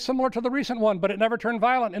actually fairly similar to the recent one, but it never turned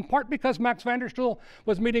violent, in part because Max van der Stoel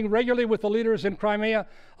was meeting regularly with the leaders in Crimea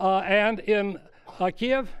and in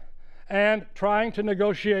Kiev, and trying to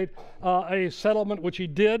negotiate a settlement, which he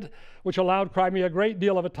did, which allowed Crimea a great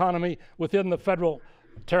deal of autonomy within the federal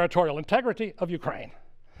territorial integrity of Ukraine.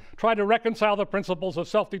 Tried to reconcile the principles of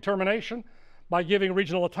self-determination by giving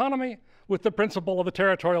regional autonomy with the principle of the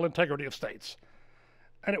territorial integrity of states.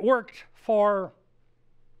 And it worked for,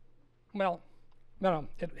 well,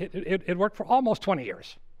 it worked for almost 20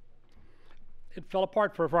 years. It fell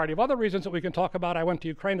apart for a variety of other reasons that we can talk about. I went to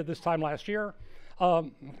Ukraine at this time last year.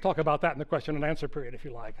 Talk about that in the question and answer period, if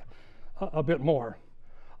you like, a bit more.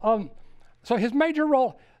 So his major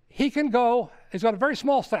role, he can go, he's got a very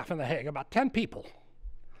small staff in The Hague, about 10 people.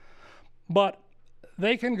 But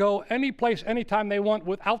they can go any place, anytime they want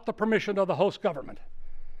without the permission of the host government.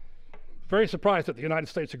 Very surprised that the United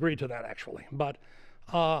States agreed to that, actually. But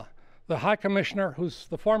the High Commissioner, who's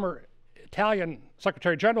the former Italian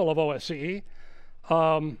Secretary General of OSCE,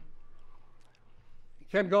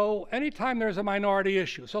 can go anytime there's a minority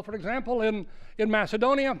issue. So, for example, in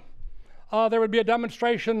Macedonia, there would be a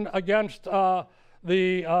demonstration against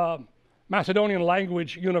the Macedonian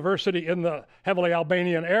language university in the heavily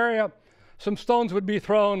Albanian area. Some stones would be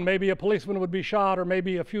thrown, maybe a policeman would be shot, or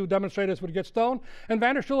maybe a few demonstrators would get stoned, and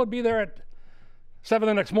van der Stoel would be there at 7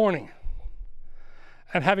 the next morning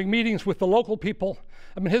and having meetings with the local people.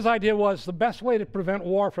 I mean, his idea was the best way to prevent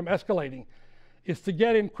war from escalating is to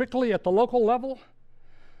get in quickly at the local level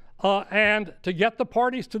and to get the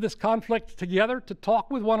parties to this conflict together to talk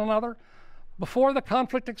with one another before the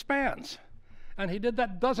conflict expands. And he did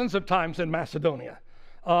that dozens of times in Macedonia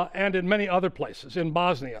and in many other places, in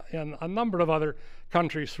Bosnia, in a number of other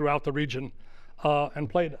countries throughout the region, and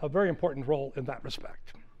played a very important role in that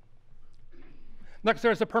respect. Next,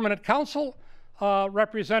 there's the Permanent Council,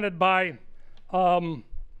 represented by all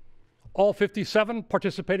 57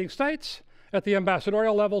 participating states, at the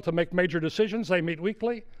ambassadorial level to make major decisions. They meet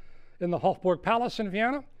weekly in the Hofburg Palace in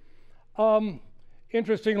Vienna.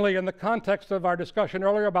 Interestingly, in the context of our discussion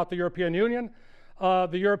earlier about the European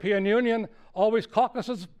Union always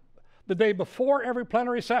caucuses the day before every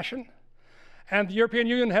plenary session, and the European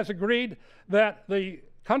Union has agreed that the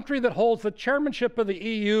country that holds the chairmanship of the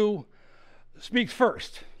EU speaks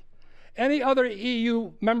first. Any other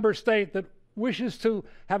EU member state that wishes to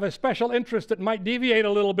have a special interest that might deviate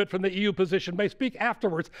a little bit from the EU position may speak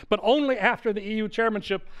afterwards, but only after the EU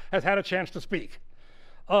chairmanship has had a chance to speak.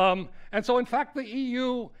 And so in fact the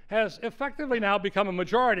EU has effectively now become a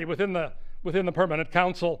majority within the Permanent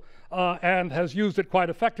Council and has used it quite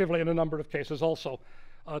effectively in a number of cases also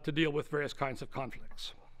to deal with various kinds of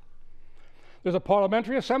conflicts. There's a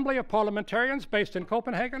parliamentary assembly of parliamentarians based in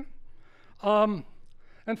Copenhagen.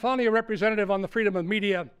 And finally, a representative on the freedom of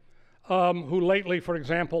media who lately, for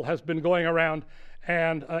example, has been going around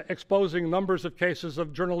and exposing numbers of cases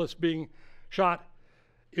of journalists being shot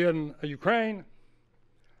in Ukraine,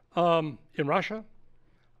 in Russia,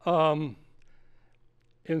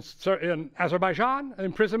 in Azerbaijan,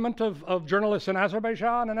 imprisonment of journalists in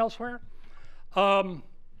Azerbaijan and elsewhere.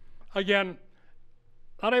 Again,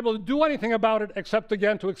 not able to do anything about it except,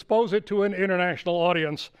 again, to expose it to an international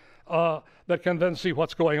audience that can then see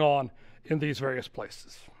what's going on in these various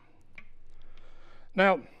places.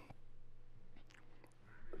 Now,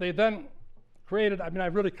 they then created,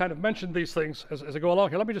 I've really kind of mentioned these things as I go along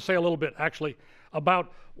here. Let me just say a little bit, actually,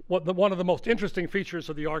 about one of the most interesting features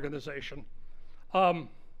of the organization.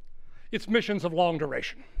 Its missions of long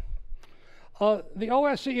duration. The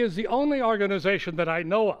OSCE is the only organization that I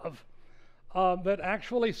know of that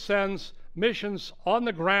actually sends missions on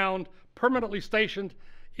the ground, permanently stationed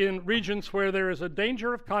in regions where there is a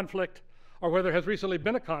danger of conflict or where there has recently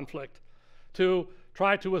been a conflict, to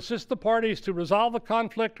try to assist the parties to resolve the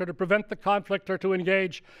conflict or to prevent the conflict or to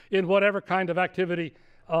engage in whatever kind of activity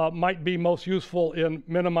might be most useful in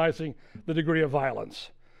minimizing the degree of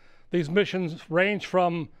violence. These missions range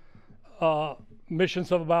from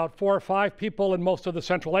missions of about 4 or 5 people in most of the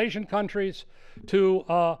Central Asian countries to,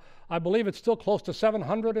 I believe it's still close to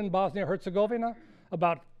 700 in Bosnia-Herzegovina,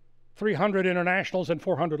 about 300 internationals and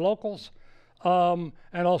 400 locals, and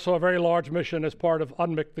also a very large mission as part of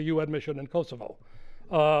UNMIK, the UN mission in Kosovo,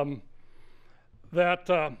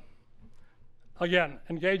 that, again,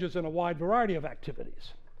 engages in a wide variety of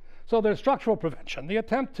activities. So there's structural prevention, the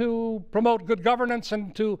attempt to promote good governance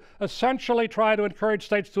and to essentially try to encourage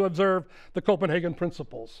states to observe the Copenhagen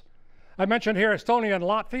principles. I mentioned here Estonia and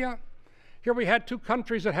Latvia. Here we had 2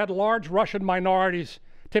 countries that had large Russian minorities,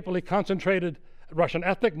 typically concentrated, Russian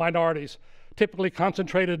ethnic minorities, typically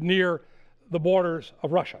concentrated near the borders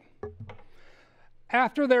of Russia.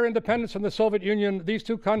 After their independence from the Soviet Union, these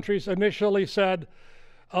 2 countries initially said,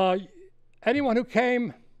 anyone who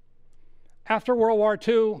came after World War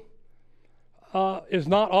II is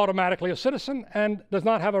not automatically a citizen and does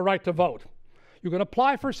not have a right to vote. You can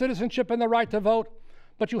apply for citizenship and the right to vote,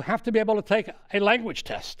 but you have to be able to take a language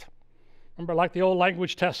test. Remember, like the old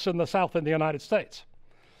language tests in the South in the United States.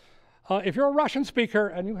 If you're a Russian speaker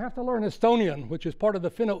and you have to learn Estonian, which is part of the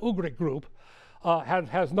Finno-Ugric group,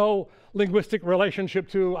 has no linguistic relationship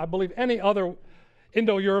to, I believe, any other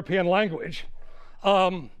Indo-European language,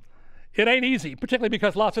 it ain't easy, particularly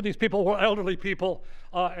because lots of these people were elderly people,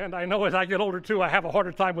 and I know as I get older too, I have a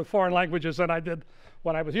harder time with foreign languages than I did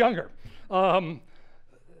when I was younger. So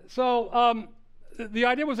the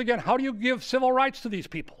idea was, again, how do you give civil rights to these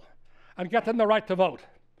people and get them the right to vote?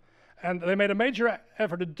 And they made a major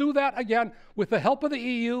effort to do that, again, with the help of the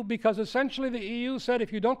EU, because essentially the EU said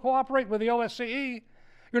if you don't cooperate with the OSCE,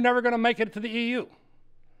 you're never going to make it to the EU.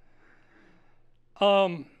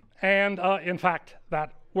 In fact,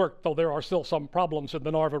 that worked, though there are still some problems in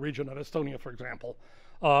the Narva region of Estonia, for example,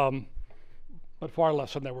 but far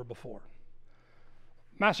less than there were before.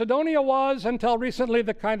 Macedonia was, until recently,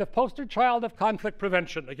 the kind of poster child of conflict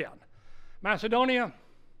prevention again. Macedonia,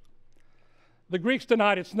 the Greeks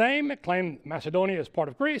denied its name. It claimed Macedonia is part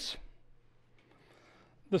of Greece.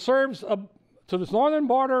 The Serbs to this northern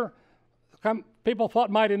border, people thought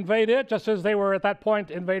might invade it, just as they were at that point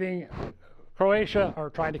invading Croatia, or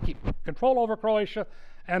trying to keep control over Croatia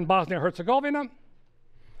and Bosnia-Herzegovina.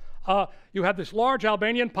 You had this large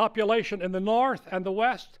Albanian population in the north and the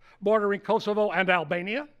west, bordering Kosovo and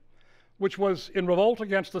Albania, which was in revolt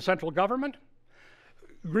against the central government.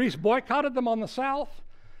 Greece boycotted them on the south,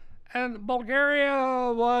 And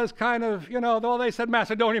Bulgaria was kind of, though they said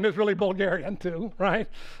Macedonian is really Bulgarian too, right?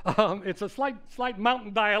 It's a slight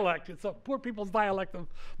mountain dialect. It's a poor people's dialect of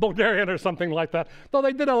Bulgarian or something like that. Though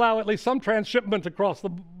they did allow at least some transshipment across the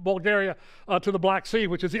Bulgaria to the Black Sea,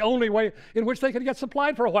 which is the only way in which they could get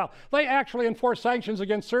supplied for a while. They actually enforced sanctions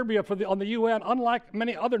against Serbia on the UN, unlike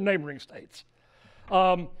many other neighboring states.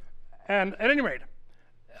 And at any rate,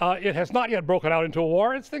 it has not yet broken out into a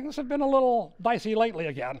war. Things have been a little dicey lately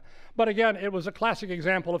again. But again, it was a classic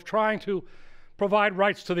example of trying to provide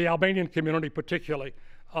rights to the Albanian community particularly,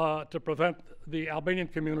 to prevent the Albanian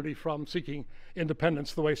community from seeking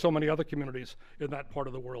independence the way so many other communities in that part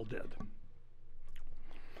of the world did.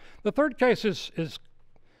 The third case is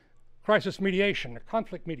crisis mediation,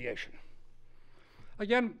 conflict mediation.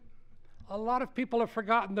 Again, a lot of people have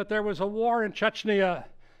forgotten that there was a war in Chechnya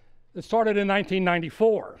that started in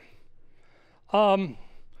 1994, in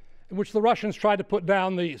which the Russians tried to put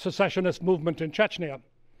down the secessionist movement in Chechnya.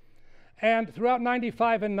 And throughout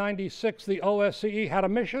 95 and 96, the OSCE had a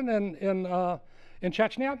mission in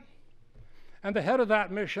Chechnya, and the head of that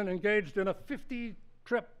mission engaged in a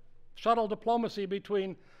 50-trip shuttle diplomacy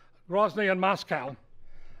between Grozny and Moscow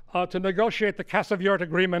to negotiate the Khasavyurt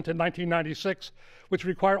Agreement in 1996, which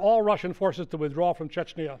required all Russian forces to withdraw from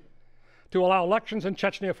Chechnya, to allow elections in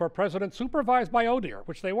Chechnya for president supervised by ODIHR,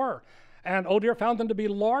 which they were. And ODIHR found them to be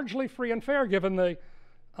largely free and fair given the,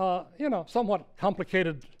 somewhat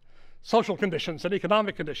complicated social conditions and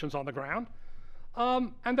economic conditions on the ground.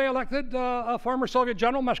 And they elected a former Soviet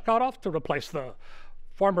general, Mashkarov, to replace the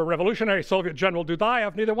former revolutionary Soviet general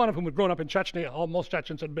Dudayev, neither one of whom had grown up in Chechnya. Most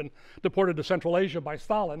Chechens had been deported to Central Asia by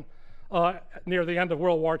Stalin near the end of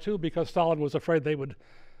World War II because Stalin was afraid they would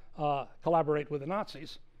collaborate with the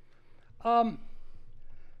Nazis.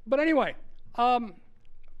 But anyway,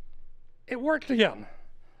 it worked again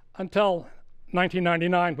until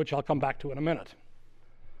 1999, which I'll come back to in a minute.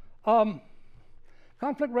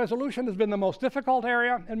 Conflict resolution has been the most difficult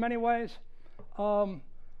area in many ways.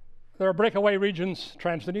 There are breakaway regions,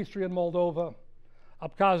 Transnistria in Moldova,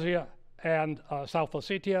 Abkhazia and South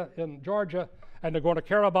Ossetia in Georgia, and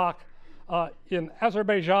Nagorno-Karabakh in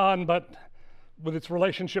Azerbaijan, but with its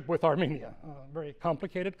relationship with Armenia. Very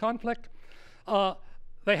complicated conflict.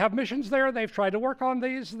 They have missions there. They've tried to work on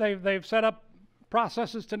these. They've set up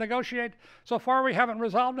processes to negotiate. So far, we haven't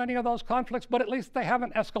resolved any of those conflicts, but at least they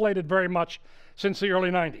haven't escalated very much since the early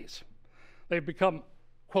 90s. They've become,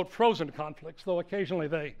 quote, frozen conflicts, though occasionally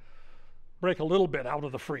they break a little bit out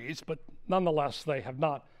of the freeze, but nonetheless, they have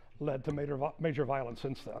not led to major violence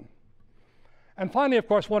since then. And finally, of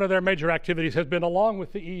course, one of their major activities has been, along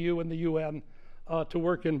with the EU and the UN, to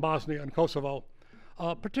work in Bosnia and Kosovo,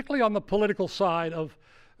 particularly on the political side of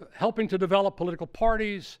helping to develop political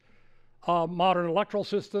parties, modern electoral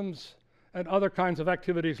systems, and other kinds of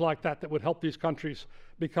activities like that that would help these countries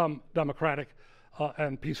become democratic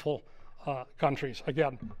and peaceful countries.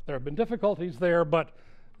 Again, there have been difficulties there, but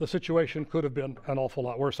the situation could have been an awful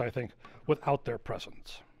lot worse, I think, without their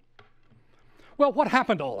presence. Well, what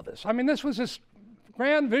happened to all of this? I mean, this was this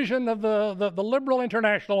grand vision of the liberal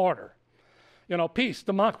international order. You know, peace,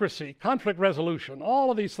 democracy, conflict resolution, all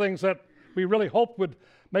of these things that we really hoped would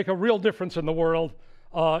make a real difference in the world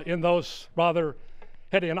in those rather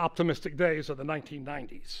heady and optimistic days of the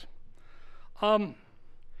 1990s.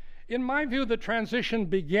 In my view, the transition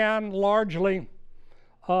began largely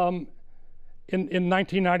in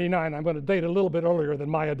 1999. I'm going to date a little bit earlier than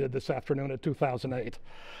Maya did this afternoon at 2008,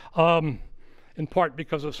 in part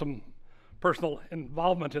because of some personal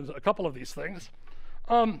involvement in a couple of these things.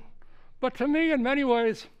 But to me, in many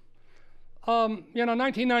ways,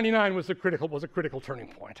 1999 was a critical turning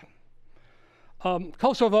point.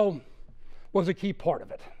 Kosovo was a key part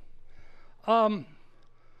of it.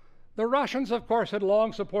 The Russians, of course, had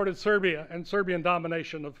long supported Serbia and Serbian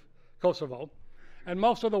domination of Kosovo, and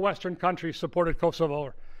most of the Western countries supported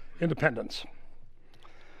Kosovo independence.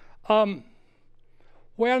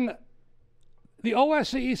 When the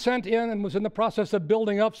OSCE sent in and was in the process of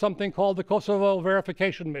building up something called the Kosovo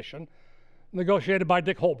Verification Mission, negotiated by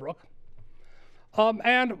Dick Holbrooke,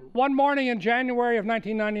 and one morning in January of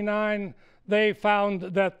 1999, they found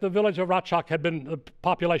that the village of Račak the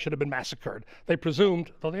population had been massacred. They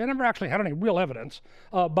presumed, though they never actually had any real evidence,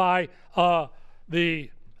 by the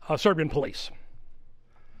Serbian police.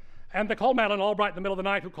 And they called Madeleine Albright in the middle of the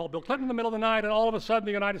night, who called Bill Clinton in the middle of the night, and all of a sudden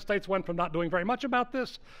the United States went from not doing very much about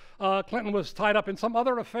this. Clinton was tied up in some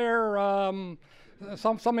other affair,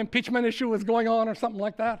 some impeachment issue was going on or something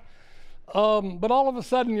like that. But all of a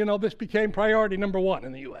sudden, this became priority number one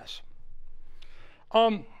in the US.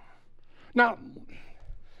 Now,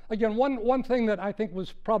 again, one thing that I think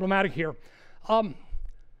was problematic here,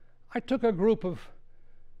 I took a group of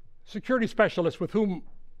security specialists with whom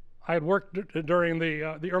I had worked during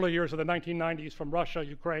the early years of the 1990s from Russia,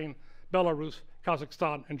 Ukraine, Belarus,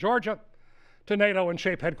 Kazakhstan, and Georgia to NATO and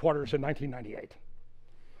SHAPE headquarters in 1998.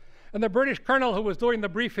 And the British colonel who was doing the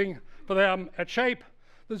briefing for them at SHAPE,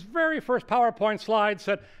 this very first PowerPoint slide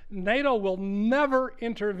said, NATO will never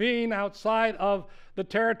intervene outside of the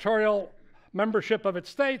territorial membership of its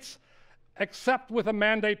states, except with a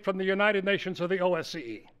mandate from the United Nations or the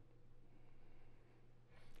OSCE.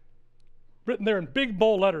 Written there in big,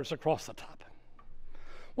 bold letters across the top.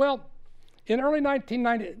 Well, in early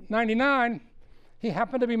 1999, he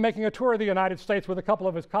happened to be making a tour of the United States with a couple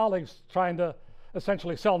of his colleagues trying to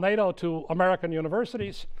essentially sell NATO to American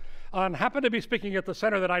universities, and happened to be speaking at the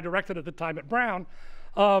center that I directed at the time at Brown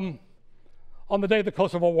on the day the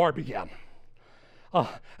Kosovo War began.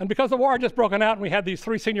 And because the war had just broken out and we had these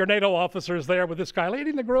 3 senior NATO officers there with this guy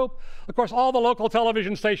leading the group, of course, all the local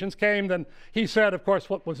television stations came, and he said, of course,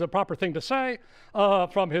 what was the proper thing to say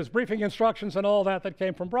from his briefing instructions and all that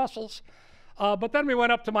came from Brussels. But then we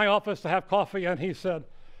went up to my office to have coffee, and he said,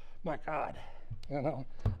 my God, you know,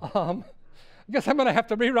 I guess I'm going to have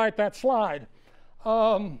to rewrite that slide.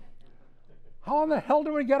 How in the hell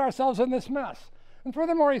do we get ourselves in this mess? And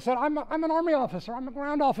furthermore, he said, I'm an army officer, I'm a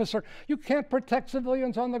ground officer. You can't protect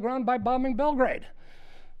civilians on the ground by bombing Belgrade.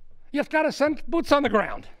 You've got to send boots on the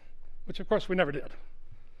ground, which of course we never did.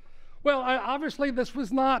 Well, obviously this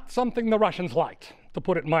was not something the Russians liked, to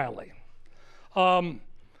put it mildly.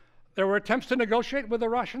 There were attempts to negotiate with the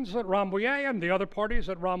Russians at Rambouillet and the other parties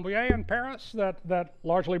at Rambouillet and Paris that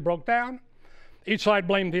largely broke down. Each side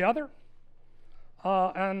blamed the other.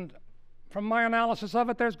 And from my analysis of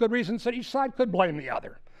it, there's good reasons that each side could blame the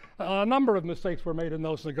other. A number of mistakes were made in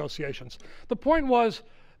those negotiations. The point was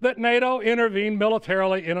that NATO intervened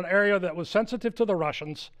militarily in an area that was sensitive to the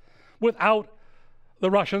Russians without the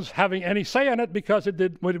Russians having any say in it, because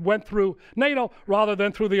it went through NATO rather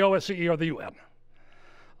than through the OSCE or the UN.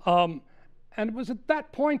 And it was at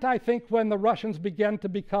that point, I think, when the Russians began to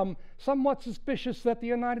become somewhat suspicious that the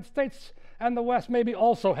United States and the West maybe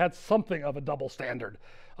also had something of a double standard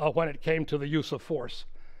when it came to the use of force.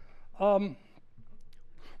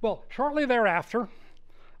 Well, shortly thereafter,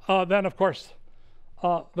 then of course,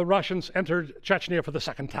 the Russians entered Chechnya for the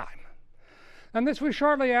second time. And this was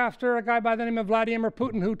shortly after a guy by the name of Vladimir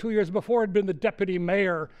Putin, who 2 years before had been the deputy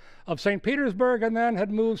mayor of St. Petersburg and then had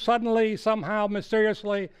moved suddenly, somehow,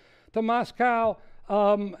 mysteriously to Moscow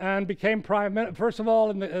and became first of all,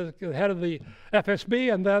 as the head of the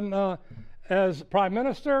FSB and then as prime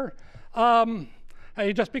minister.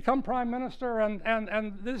 He just become prime minister,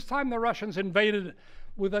 and this time the Russians invaded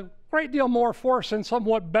with a great deal more force and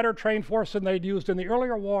somewhat better trained force than they'd used in the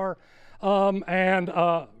earlier war, and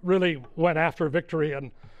really went after victory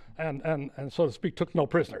and so to speak, took no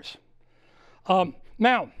prisoners.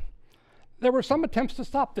 Now, there were some attempts to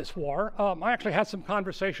stop this war. I actually had some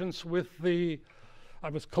conversations with I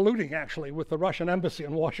was colluding actually with the Russian embassy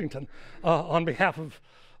in Washington on behalf of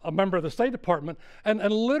a member of the State Department, and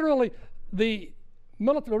literally the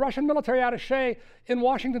Russian military attaché in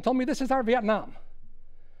Washington told me, this is our Vietnam.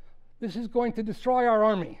 This is going to destroy our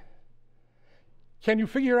army. Can you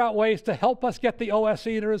figure out ways to help us get the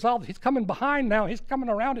OSCE to resolve? He's coming behind now. He's coming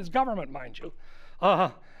around his government, mind you,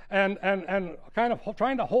 and kind of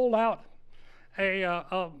trying to hold out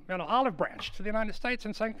an olive branch to the United States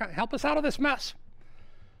and saying, help us out of this mess.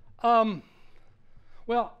 Well,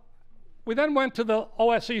 we then went to the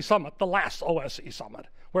OSCE summit, the last OSCE summit,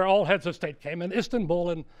 where all heads of state came in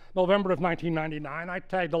Istanbul in November of 1999. I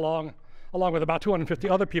tagged along with about 250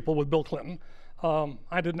 other people with Bill Clinton.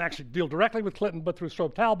 I didn't actually deal directly with Clinton, but through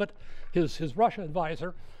Strobe Talbot, his Russia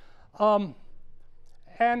advisor. And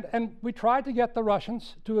we tried to get the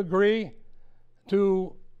Russians to agree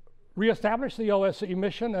to reestablish the OSCE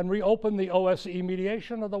mission and reopen the OSCE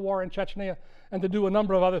mediation of the war in Chechnya, and to do a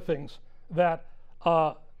number of other things that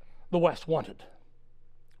the West wanted.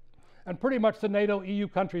 And pretty much the NATO EU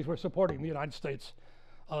countries were supporting the United States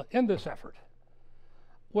in this effort.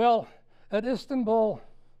 Well, at Istanbul,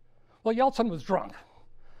 well, Yeltsin was drunk.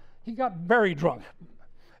 He got very drunk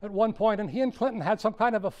at one point, and he and Clinton had some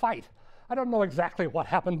kind of a fight. I don't know exactly what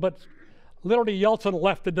happened, but literally Yeltsin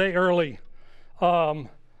left a day early,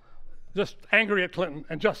 just angry at Clinton,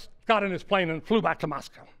 and just got in his plane and flew back to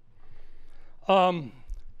Moscow.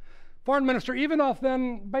 Foreign Minister Ivanov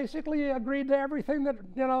then basically agreed to everything that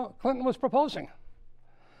Clinton was proposing.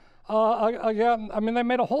 Again, I mean, they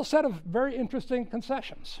made a whole set of very interesting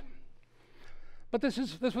concessions. But this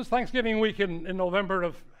was Thanksgiving week in November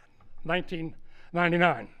of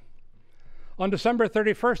 1999. On December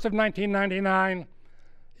 31st of 1999,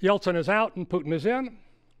 Yeltsin is out and Putin is in.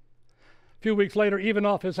 few weeks later,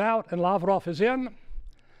 Ivanov is out and Lavrov is in.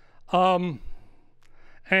 And,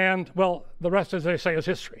 well, the rest, as they say, is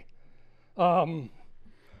history.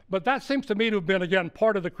 But that seems to me to have been, again,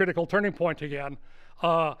 part of the critical turning point again,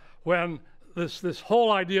 when this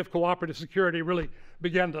whole idea of cooperative security really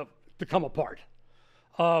began to come apart.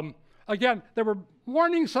 Again, there were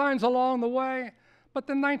warning signs along the way, but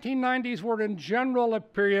the 1990s were in general a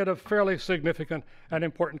period of fairly significant and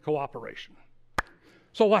important cooperation.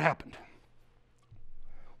 So what happened?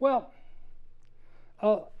 Well,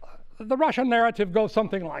 the Russian narrative goes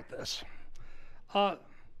something like this.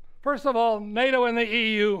 First of all, NATO and the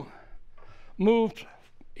EU moved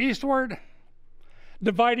eastward,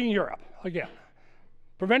 dividing Europe, again,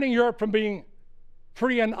 preventing Europe from being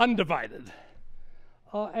free and undivided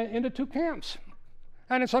into two camps.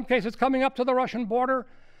 And in some cases, coming up to the Russian border.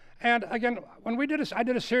 And again, when I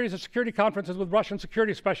did a series of security conferences with Russian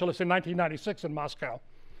security specialists in 1996 in Moscow.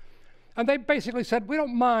 And they basically said, we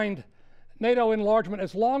don't mind NATO enlargement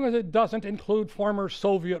as long as it doesn't include former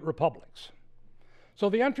Soviet republics. So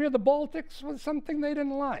the entry of the Baltics was something they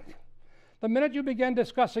didn't like. The minute you began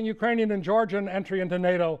discussing Ukrainian and Georgian entry into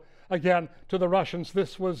NATO, again, to the Russians,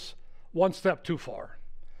 this was one step too far.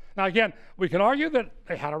 Now again, we can argue that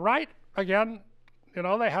they had a right, again, you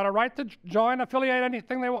know, they had a right to join, affiliate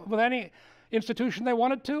with any institution they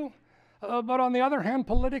wanted to. But on the other hand,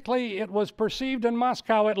 politically, it was perceived in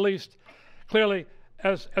Moscow, at least, clearly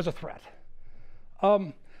as a threat.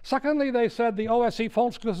 Secondly, they said the OSCE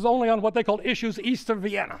focuses only on what they called issues east of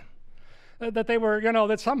Vienna. That they were, you know,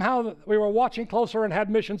 that somehow we were watching closer and had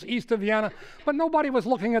missions east of Vienna, but nobody was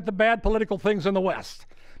looking at the bad political things in the West.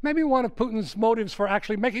 Maybe one of Putin's motives for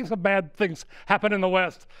actually making some bad things happen in the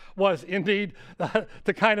West was indeed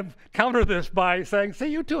to kind of counter this by saying, see,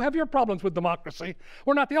 you too have your problems with democracy.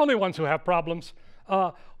 We're not the only ones who have problems.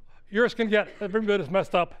 Yours can get every bit as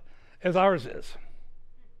messed up as ours is.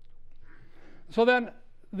 So then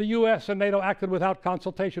the US and NATO acted without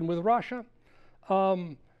consultation with Russia.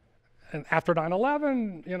 And after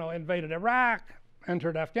 9/11, you know, invaded Iraq,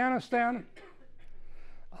 entered Afghanistan.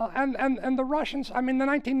 And the Russians, I mean, the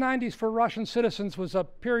 1990s for Russian citizens was a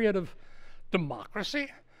period of democracy,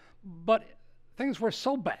 but things were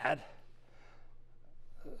so bad,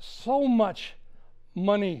 so much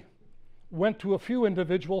money went to a few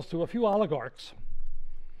individuals, to a few oligarchs.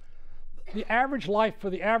 The average life for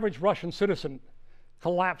the average Russian citizen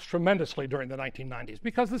collapsed tremendously during the 1990s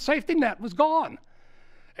because the safety net was gone.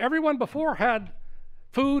 Everyone before had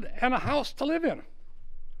food and a house to live in.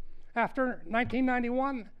 After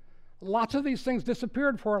 1991, lots of these things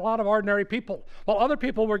disappeared for a lot of ordinary people. While other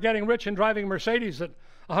people were getting rich and driving Mercedes at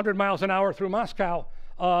 100 miles an hour through Moscow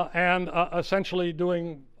and essentially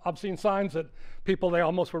doing obscene signs at people they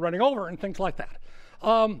almost were running over and things like that.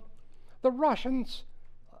 The Russians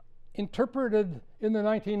interpreted in the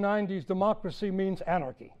 1990s democracy means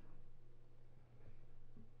anarchy.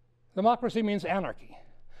 Democracy means anarchy.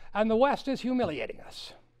 And the West is humiliating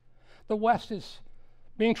us. The West is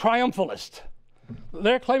being triumphalist.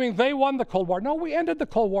 They're claiming they won the Cold War. No, we ended the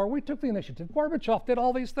Cold War. We took the initiative. Gorbachev did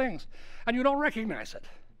all these things, and you don't recognize it.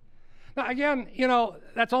 Now, again, you know,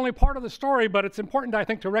 that's only part of the story, but it's important, I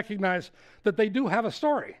think, to recognize that they do have a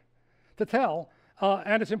story to tell,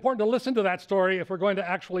 and it's important to listen to that story if we're going to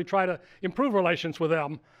actually try to improve relations with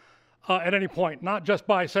them at any point, not just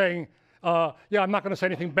by saying, yeah, I'm not going to say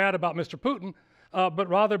anything bad about Mr. Putin, but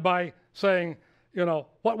rather by saying, you know,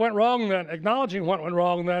 what went wrong then, acknowledging what went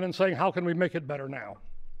wrong then, and saying, how can we make it better now?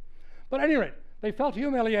 But at any rate, they felt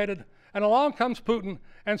humiliated, and along comes Putin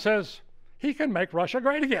and says, he can make Russia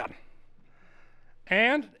great again.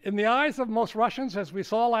 And in the eyes of most Russians, as we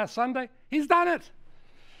saw last Sunday, he's done it.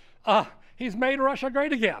 He's made Russia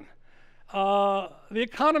great again. The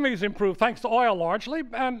economy's improved thanks to oil largely,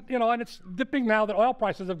 and you know, and it's dipping now that oil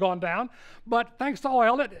prices have gone down. But thanks to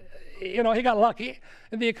oil, you know, he got lucky,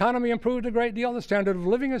 and the economy improved a great deal. The standard of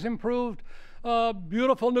living has improved.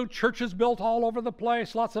 Beautiful new churches built all over the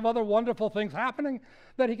place. Lots of other wonderful things happening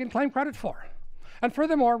that he can claim credit for. And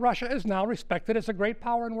furthermore, Russia is now respected as a great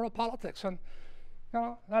power in world politics, and you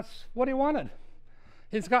know, that's what he wanted.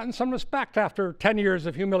 He's gotten some respect after 10 years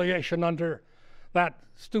of humiliation under that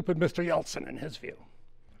stupid Mr. Yeltsin, in his view.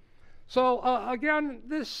 So again,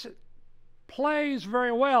 this plays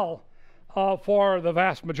very well for the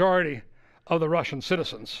vast majority of the Russian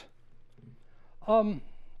citizens. Well,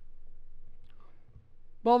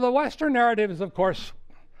 the Western narrative is, of course,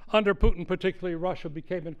 under Putin particularly, Russia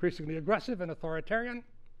became increasingly aggressive and authoritarian.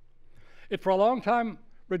 It, for a long time,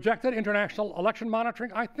 rejected international election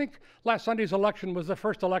monitoring. I think last Sunday's election was the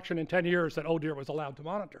first election in 10 years that ODIHR was allowed to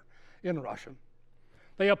monitor in Russia.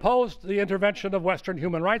 They opposed the intervention of Western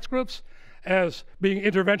human rights groups as being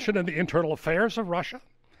intervention in the internal affairs of Russia,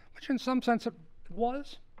 which in some sense it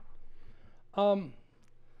was.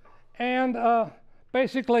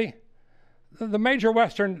 Basically, the major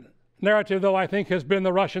Western narrative, though, I think, has been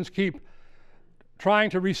the Russians keep trying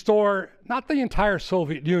to restore not the entire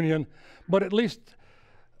Soviet Union, but at least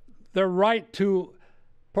their right to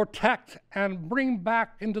protect and bring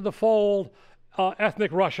back into the fold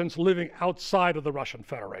ethnic Russians living outside of the Russian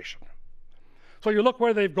Federation. So you look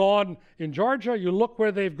where they've gone in Georgia, you look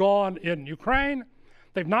where they've gone in Ukraine.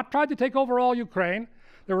 They've not tried to take over all Ukraine.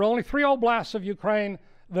 There were only 3 oblasts of Ukraine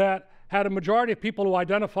that had a majority of people who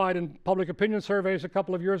identified in public opinion surveys a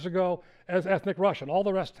couple of years ago as ethnic Russian. All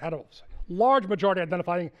the rest had a large majority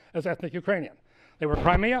identifying as ethnic Ukrainian. They were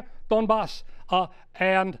Crimea, Donbass,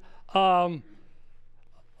 and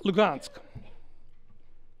Lugansk,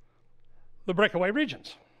 the breakaway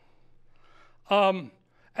regions. And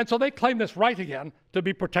so they claim this right again to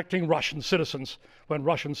be protecting Russian citizens when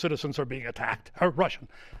Russian citizens are being attacked, or Russian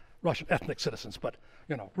ethnic citizens, but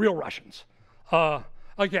real Russians.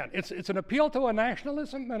 Again, it's an appeal to a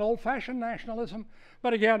nationalism, an old-fashioned nationalism,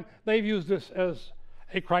 but again, they've used this as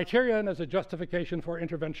a criterion, as a justification for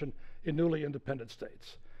intervention in newly independent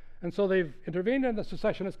states. And so they've intervened in the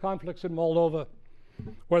secessionist conflicts in Moldova,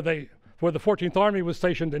 where the 14th Army was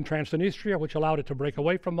stationed in Transnistria, which allowed it to break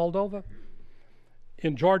away from Moldova,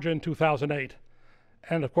 in Georgia in 2008,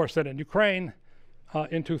 and of course then in Ukraine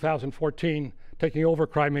in 2014, taking over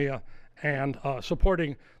Crimea and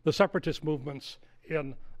supporting the separatist movements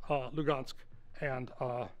in Lugansk and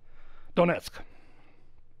Donetsk.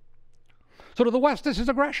 So to the West, this is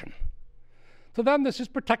aggression. To them, this is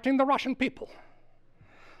protecting the Russian people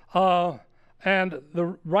and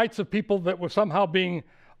the rights of people that were somehow being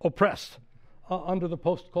oppressed under the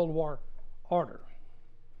post-Cold War order.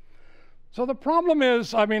 So the problem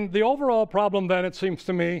is, the overall problem then, it seems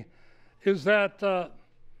to me, is that,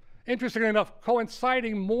 interestingly enough,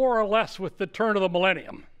 coinciding more or less with the turn of the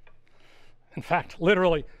millennium. In fact,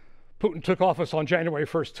 literally, Putin took office on January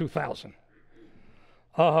 1st, 2000.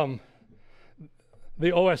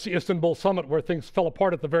 The OSCE Istanbul summit, where things fell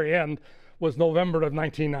apart at the very end, was November of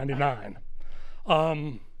 1999.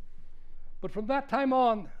 But from that time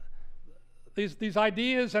on, these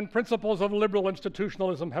ideas and principles of liberal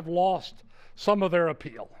institutionalism have lost some of their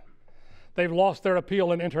appeal. They've lost their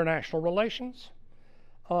appeal in international relations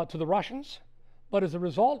to the Russians, but as a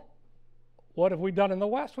result, what have we done in the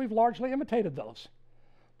West? We've largely imitated those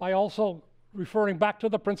by also referring back to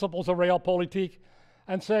the principles of realpolitik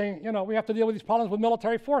and saying, we have to deal with these problems with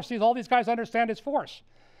military force. All these guys understand is force.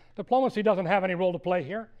 Diplomacy doesn't have any role to play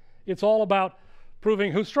here. It's all about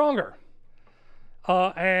proving who's stronger.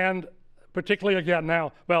 And particularly again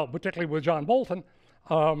now, particularly with John Bolton,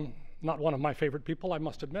 not one of my favorite people, I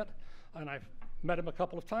must admit, and I've met him a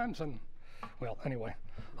couple of times, and anyway.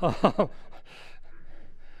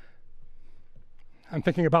 I'm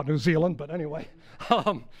thinking about New Zealand, but anyway.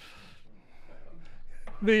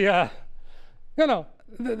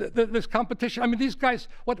 This competition, these guys,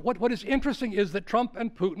 what is interesting is that Trump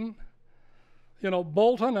and Putin,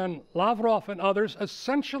 Bolton and Lavrov and others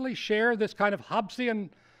essentially share this kind of Hobbesian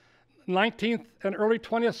 19th and early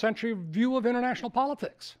 20th century view of international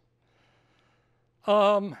politics.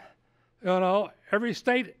 Every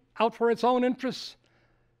state out for its own interests.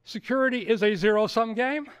 Security is a zero-sum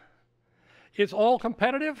game. It's all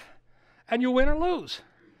competitive, and you win or lose.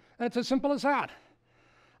 And it's as simple as that.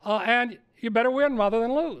 And you better win rather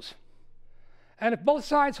than lose. And if both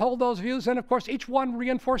sides hold those views, then of course each one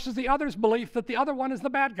reinforces the other's belief that the other one is the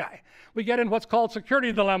bad guy. We get in what's called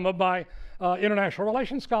security dilemma by international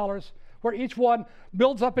relations scholars, where each one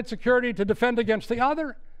builds up its security to defend against the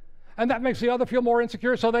other, and that makes the other feel more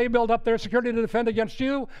insecure, so they build up their security to defend against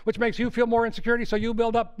you, which makes you feel more insecurity, so you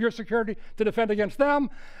build up your security to defend against them,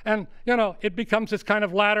 and it becomes this kind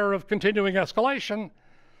of ladder of continuing escalation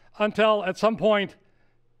until at some point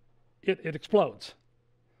it explodes.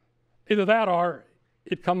 Either that or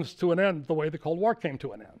it comes to an end the way the Cold War came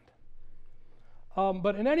to an end.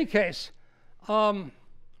 But in any case,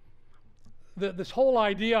 this whole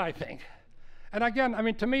idea, I think, and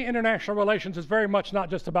again, to me, international relations is very much not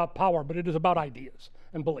just about power, but it is about ideas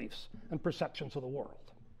and beliefs and perceptions of the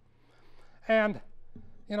world. And,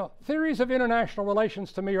 theories of international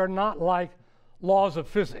relations to me are not like laws of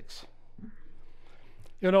physics.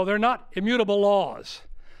 They're not immutable laws.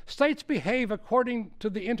 States behave according to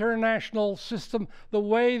the international system the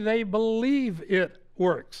way they believe it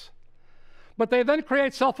works. But they then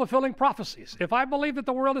create self-fulfilling prophecies. If I believe that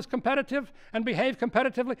the world is competitive and behave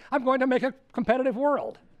competitively, I'm going to make a competitive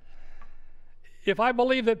world. if I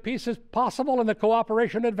believe that peace is possible and that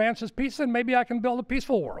cooperation advances peace, then maybe I can build a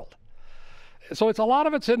peaceful world. So a lot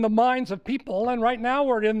of it's in the minds of people, and right now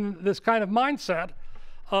we're in this kind of mindset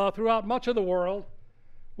throughout much of the world,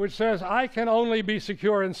 which says, I can only be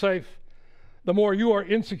secure and safe the more you are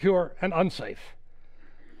insecure and unsafe.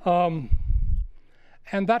 And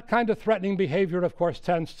that kind of threatening behavior, of course,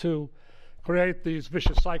 tends to create these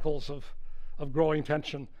vicious cycles of growing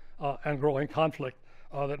tension and growing conflict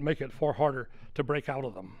that make it far harder to break out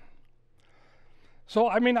of them. So,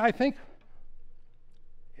 I mean, I think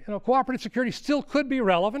cooperative security still could be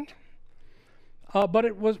relevant,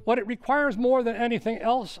 but what it requires more than anything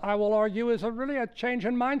else, I will argue, is really a change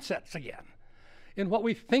in mindsets again, in what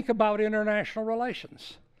we think about international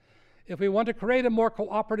relations. If we want to create a more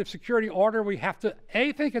cooperative security order, we have to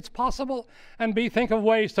A, think it's possible, and B, think of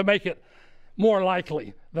ways to make it more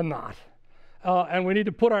likely than not. And we need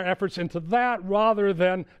to put our efforts into that rather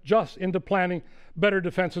than just into planning better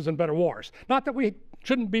defenses and better wars. Not that we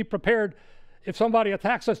shouldn't be prepared if somebody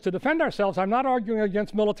attacks us to defend ourselves. I'm not arguing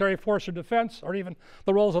against military force or defense or even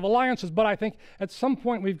the roles of alliances, but I think at some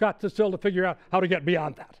point we've got to still figure out how to get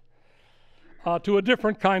beyond that to a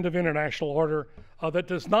different kind of international order that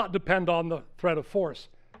does not depend on the threat of force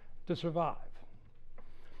to survive.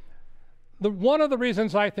 One of the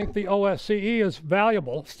reasons I think the OSCE is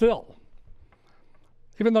valuable still,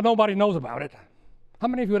 even though nobody knows about it. How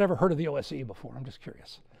many of you had ever heard of the OSCE before? I'm just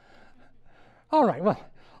curious. All right, well,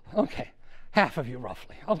 okay. Half of you,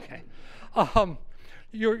 roughly. Okay.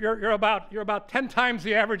 You're about 10 times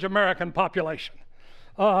the average American population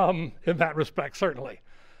in that respect, certainly.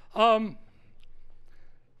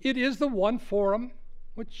 It is the one forum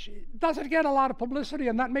which doesn't get a lot of publicity,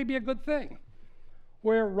 and that may be a good thing,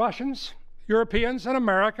 where Russians, Europeans, and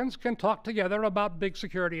Americans can talk together about big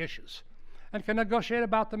security issues and can negotiate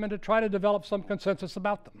about them and to try to develop some consensus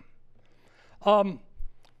about them.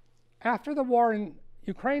 After the war in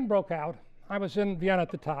Ukraine broke out, I was in Vienna at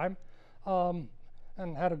the time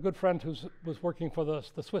and had a good friend who was working for the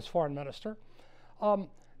Swiss foreign minister.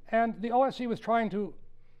 And the OSCE was trying to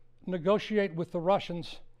negotiate with the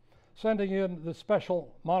Russians, sending in the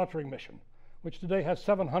special monitoring mission, which today has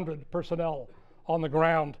 700 personnel on the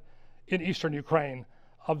ground in eastern Ukraine,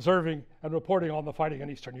 observing and reporting on the fighting in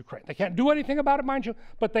eastern Ukraine. They can't do anything about it, mind you,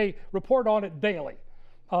 but they report on it daily,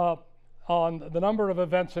 on the number of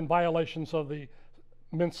events and violations of the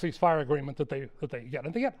Minsk ceasefire agreement that they get.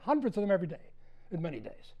 And they get hundreds of them every day, in many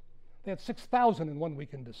days. They had 6,000 in 1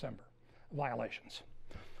 week in December, violations.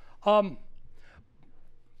 But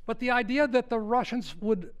the idea that the Russians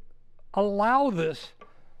would allow this,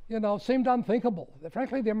 seemed unthinkable.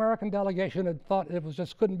 Frankly, the American delegation had thought it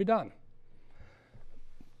just couldn't be done.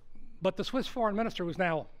 But the Swiss foreign minister, who's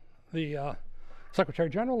now the Secretary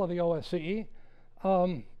General of the OSCE,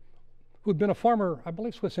 who'd been a former, I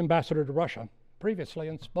believe, Swiss ambassador to Russia previously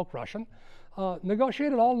and spoke Russian,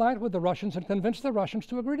 negotiated all night with the Russians and convinced the Russians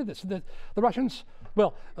to agree to this. The Russians,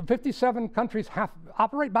 57 countries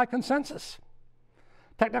operate by consensus.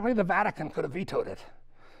 Technically, the Vatican could have vetoed it,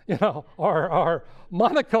 or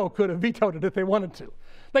Monaco could have vetoed it if they wanted to.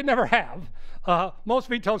 They never have. Most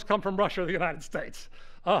vetoes come from Russia or the United States,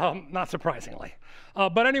 not surprisingly.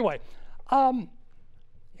 But anyway,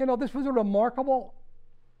 this was a remarkable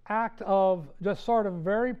act of just sort of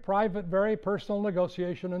very private, very personal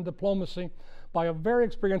negotiation and diplomacy by a very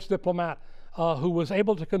experienced diplomat who was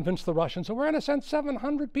able to convince the Russians. So we're, in a sense,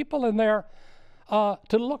 700 people in there to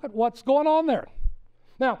look at what's going on there.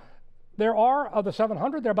 Now, there are, of the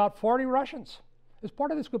 700, there are about 40 Russians. As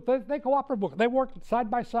part of this group, they cooperate. They worked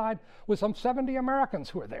side by side with some 70 Americans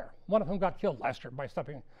who were there. One of whom got killed last year by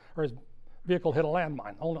his vehicle hit a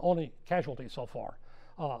landmine. Only casualties so far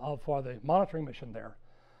for the monitoring mission there.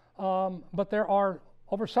 But there are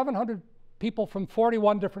over 700 people from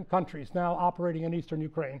 41 different countries now operating in eastern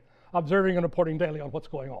Ukraine, observing and reporting daily on what's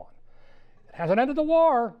going on. It hasn't ended the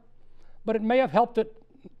war, but it may have helped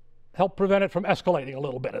prevent it from escalating a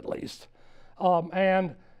little bit at least,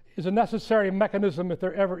 and is a necessary mechanism if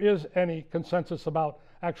there ever is any consensus about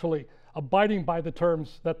actually abiding by the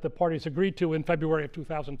terms that the parties agreed to in February of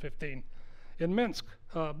 2015 in Minsk,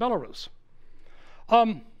 Belarus.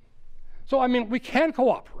 So, I mean, we can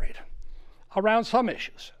cooperate around some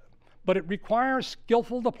issues, but it requires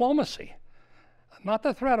skillful diplomacy. Not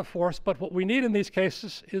the threat of force, but what we need in these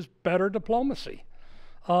cases is better diplomacy.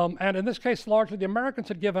 And in this case, largely the Americans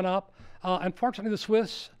had given up. Unfortunately, the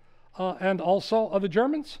Swiss and also the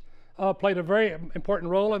Germans played a very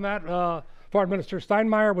important role in that. Foreign Minister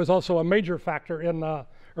Steinmeier was also a major factor in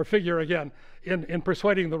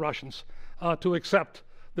persuading the Russians to accept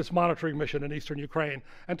this monitoring mission in eastern Ukraine,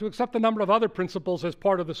 and to accept a number of other principles as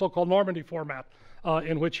part of the so-called Normandy format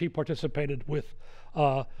in which he participated with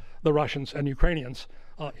the Russians and Ukrainians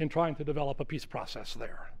in trying to develop a peace process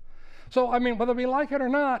there. So, I mean, whether we like it or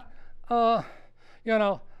not, you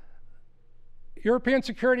know, European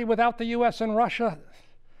security without the US and Russia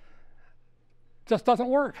just doesn't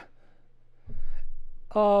work.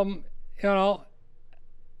 You know,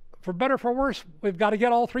 for better or for worse, we've got to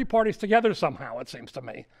get all three parties together somehow, it seems to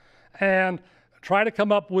me, and try to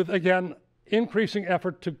come up with, again, increasing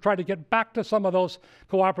effort to try to get back to some of those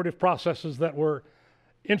cooperative processes that were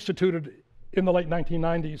instituted in the late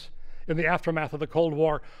 1990s in the aftermath of the Cold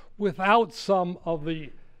War without some of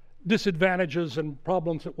the disadvantages and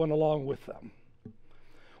problems that went along with them.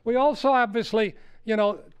 We also obviously, you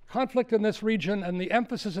know, conflict in this region and the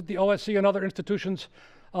emphasis that the OSCE and other institutions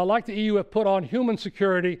like the EU have put on human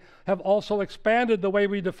security have also expanded the way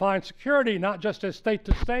we define security, not just as state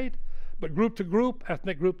to state, but group to group,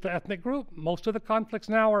 ethnic group to ethnic group. Most of the conflicts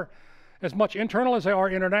now are as much internal as they are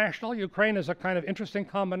international. Ukraine is a kind of interesting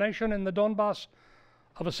combination in the Donbass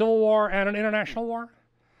of a civil war and an international war.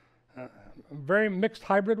 Very mixed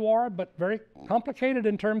hybrid war, but very complicated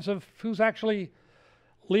in terms of who's actually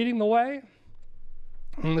leading the way.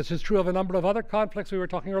 And this is true of a number of other conflicts. We were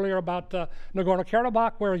talking earlier about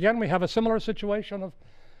Nagorno-Karabakh, where again we have a similar situation of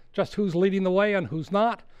just who's leading the way and who's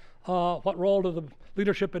not. What role does the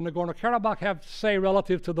leadership in Nagorno-Karabakh have, say,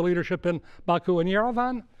 relative to the leadership in Baku and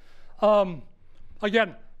Yerevan?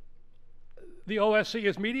 Again, the OSCE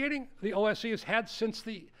is mediating. The OSCE has had since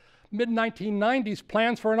the mid-1990s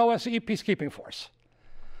plans for an OSCE peacekeeping force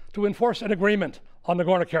to enforce an agreement on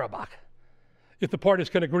Nagorno-Karabakh, if the parties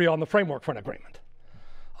can agree on the framework for an agreement.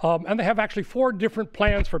 And they have actually 4 different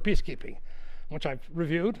plans for peacekeeping, which I've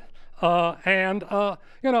reviewed. You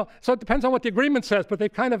know, so it depends on what the agreement says, but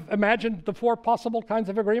they've kind of imagined the 4 possible kinds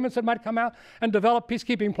of agreements that might come out and develop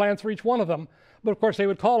peacekeeping plans for each one of them. But of course, they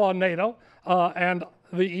would call on NATO and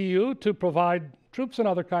the EU to provide troops and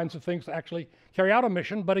other kinds of things to actually carry out a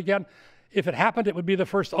mission. But again, if it happened, it would be the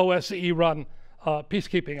first OSCE-run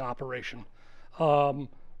peacekeeping operation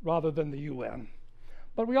rather than the UN.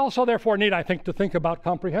 But we also therefore need, I think, to think about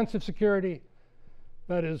comprehensive security.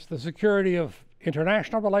 That is, the security of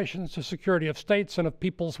international relations, the security of states and of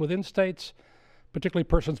peoples within states, particularly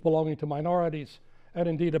persons belonging to minorities, and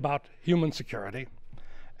indeed about human security.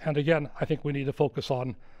 And again, I think we need to focus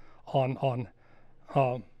on I'm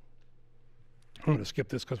going to skip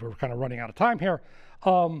this because we're kind of running out of time here.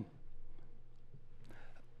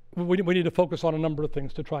 We need to focus on a number of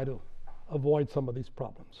things to try to avoid some of these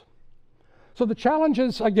problems. So the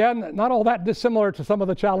challenges, again, not all that dissimilar to some of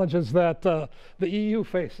the challenges that the EU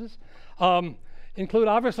faces, include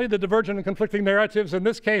obviously the divergent and conflicting narratives, in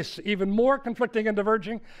this case even more conflicting and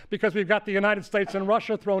diverging because we've got the United States and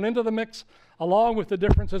Russia thrown into the mix along with the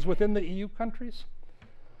differences within the EU countries.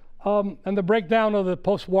 And the breakdown of the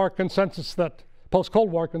post-war consensus,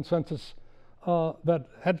 post-Cold War consensus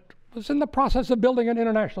that was in the process of building an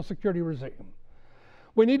international security regime.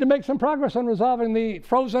 We need to make some progress on resolving the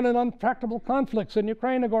frozen and untractable conflicts in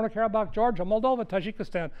Ukraine, Nagorno-Karabakh, Georgia, Moldova,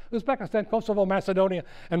 Tajikistan, Uzbekistan, Kosovo, Macedonia,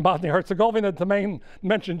 and Bosnia-Herzegovina, to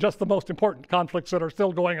mention just the most important conflicts that are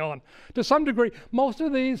still going on. To some degree, most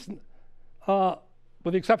of these, with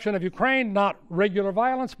the exception of Ukraine, not regular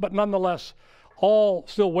violence, but nonetheless all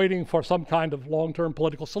still waiting for some kind of long-term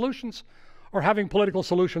political solutions or having political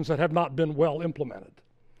solutions that have not been well implemented.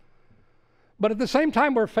 But at the same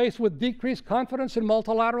time, we're faced with decreased confidence in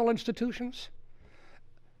multilateral institutions.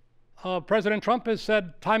 President Trump has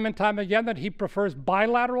said time and time again that he prefers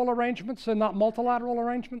bilateral arrangements and not multilateral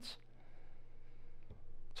arrangements.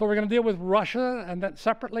 So we're going to deal with Russia and then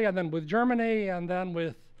separately, and then with Germany, and then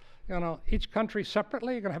with, you know, each country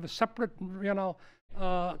separately. You're going to have a separate, you know,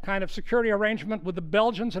 kind of security arrangement with the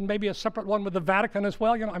Belgians and maybe a separate one with the Vatican as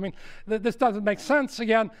well. You know, I mean, this doesn't make sense.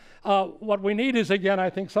 Again, what we need is, again, I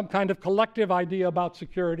think some kind of collective idea about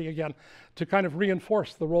security, again, to kind of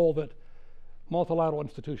reinforce the role that multilateral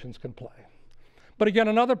institutions can play. But again,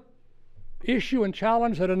 another issue and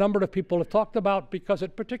challenge that a number of people have talked about, because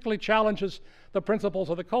it particularly challenges the principles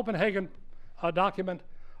of the Copenhagen document,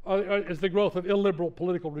 is the growth of illiberal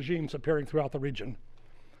political regimes appearing throughout the region.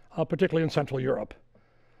 Particularly in Central Europe.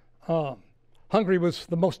 Hungary was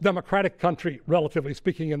the most democratic country, relatively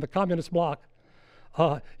speaking, in the communist bloc.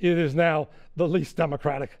 It is now the least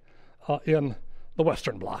democratic in the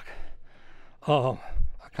Western bloc. A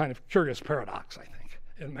kind of curious paradox, I think,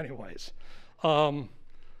 in many ways.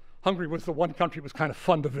 Hungary was the one country that was kind of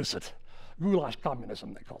fun to visit. Goulash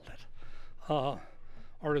communism, they called it.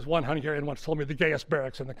 Or as one Hungarian once told me, the gayest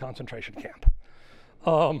barracks in the concentration camp.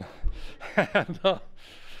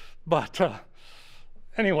 But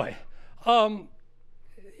anyway,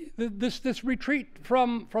 this retreat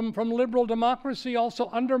from liberal democracy also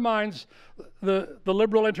undermines the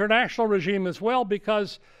liberal international regime as well,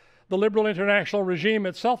 because the liberal international regime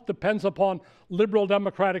itself depends upon liberal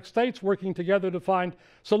democratic states working together to find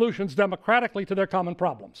solutions democratically to their common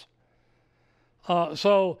problems.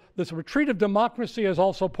 So this retreat of democracy is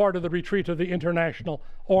also part of the retreat of the international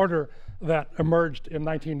order that emerged in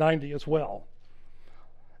 1990 as well.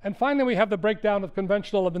 And finally, we have the breakdown of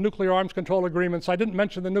conventional and the nuclear arms control agreements. I didn't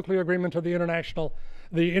mention the nuclear agreement or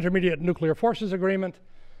the Intermediate Nuclear Forces Agreement,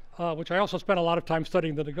 which I also spent a lot of time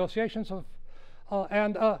studying the negotiations of.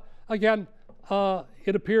 Again,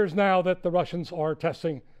 it appears now that the Russians are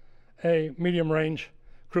testing a medium-range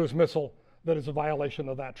cruise missile that is a violation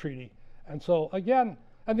of that treaty. And so again,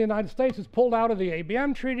 and the United States is pulled out of the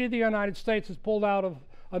ABM treaty. The United States is pulled out of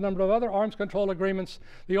a number of other arms control agreements.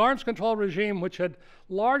 The arms control regime, which had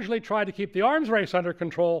largely tried to keep the arms race under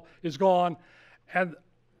control, is gone. And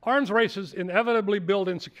arms races inevitably build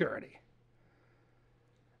insecurity.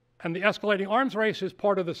 And the escalating arms race is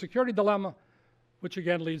part of the security dilemma, which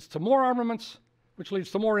again leads to more armaments, which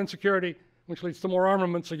leads to more insecurity, which leads to more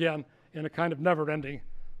armaments again in a kind of never-ending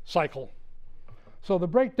cycle. So the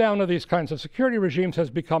breakdown of these kinds of security regimes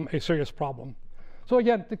has become a serious problem. So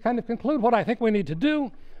again, to kind of conclude, what I think we need to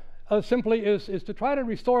do simply is to try to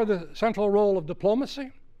restore the central role of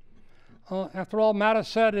diplomacy. After all, Mattis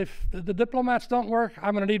said, if the diplomats don't work,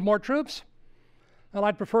 I'm going to need more troops. And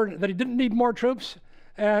I'd prefer that he didn't need more troops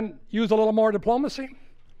and use a little more diplomacy.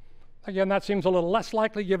 Again, that seems a little less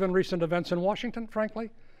likely given recent events in Washington,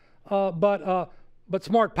 frankly. But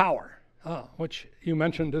smart power, which you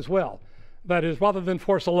mentioned as well. That is, rather than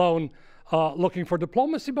force alone, looking for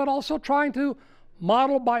diplomacy, but also trying to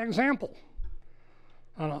model by example,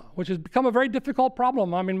 which has become a very difficult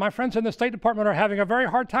problem. I mean, my friends in the State Department are having a very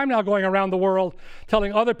hard time now going around the world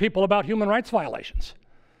telling other people about human rights violations,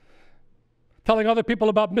 telling other people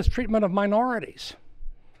about mistreatment of minorities,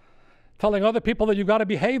 telling other people that you've got to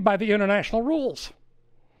behave by the international rules.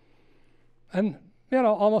 And, you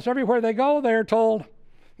know, almost everywhere they go, they're told,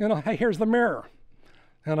 you know, hey, here's the mirror,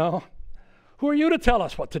 you know. Who are you to tell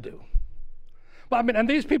us what to do? Well, I mean, and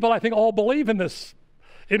these people, I think, all believe in this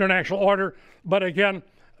international order, but again,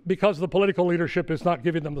 because the political leadership is not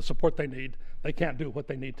giving them the support they need, they can't do what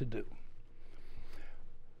they need to do.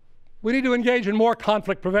 We need to engage in more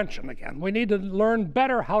conflict prevention again. We need to learn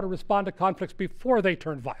better how to respond to conflicts before they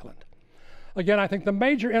turn violent. Again, I think the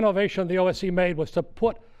major innovation the OSCE made was to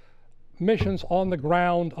put missions on the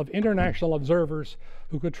ground of international observers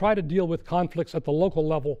who could try to deal with conflicts at the local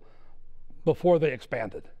level before they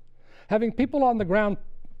expanded. Having people on the ground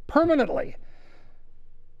permanently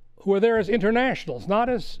who are there as internationals, not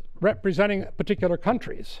as representing particular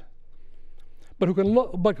countries, but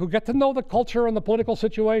who get to know the culture and the political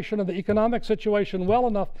situation and the economic situation well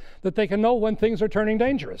enough that they can know when things are turning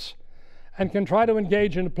dangerous and can try to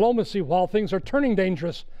engage in diplomacy while things are turning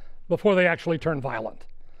dangerous before they actually turn violent.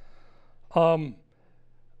 The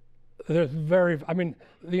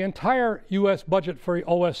entire US budget for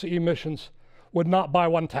OSCE missions would not buy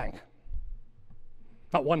one tank.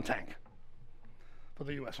 Not one tank for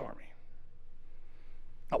the US Army.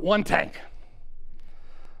 Not one tank.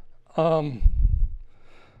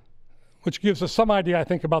 Which gives us some idea, I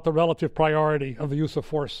think, about the relative priority of the use of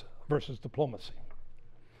force versus diplomacy.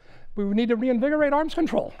 We need to reinvigorate arms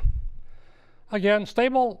control. Again,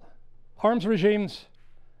 stable arms regimes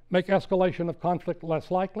make escalation of conflict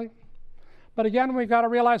less likely. But again, we've got to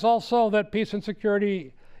realize also that peace and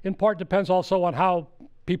security in part depends also on how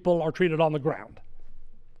people are treated on the ground.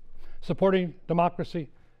 Supporting democracy,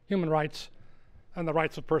 human rights, and the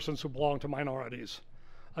rights of persons who belong to minorities.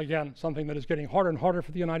 Again, something that is getting harder and harder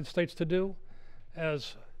for the United States to do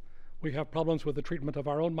as we have problems with the treatment of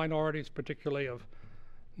our own minorities, particularly of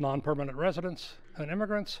non-permanent residents and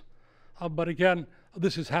immigrants. But again,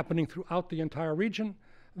 this is happening throughout the entire region,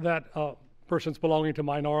 that persons belonging to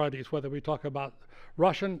minorities, whether we talk about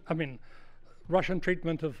Russian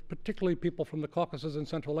treatment of particularly people from the Caucasus and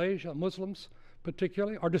Central Asia, Muslims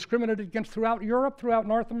particularly, are discriminated against throughout Europe, throughout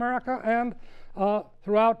North America, and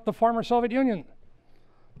throughout the former Soviet Union.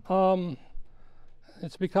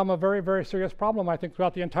 It's become a very, very serious problem, I think,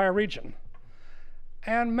 throughout the entire region.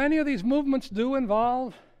 And many of these movements do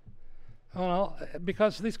involve,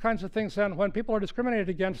 because these kinds of things, then when people are discriminated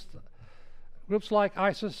against, groups like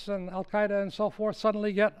ISIS and Al-Qaeda and so forth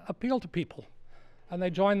suddenly get appeal to people. And they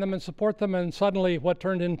join them and support them, and suddenly what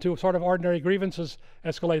turned into sort of ordinary grievances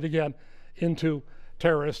escalate again into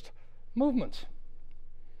terrorist movements.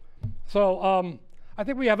 So I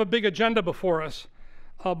think we have a big agenda before us.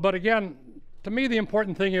 But again, to me, the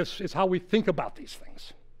important thing is how we think about these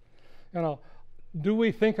things. You know, do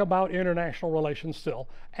we think about international relations still,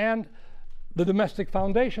 and the domestic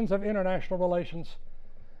foundations of international relations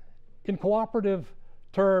in cooperative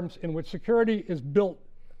terms in which security is built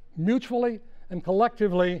mutually and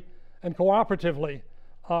collectively and cooperatively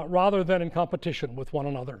rather than in competition with one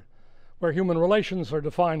another, where human relations are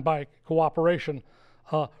defined by cooperation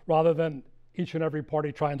rather than each and every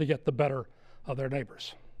party trying to get the better of their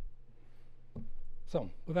neighbors. So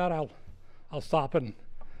with that, I'll stop and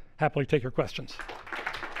happily take your questions.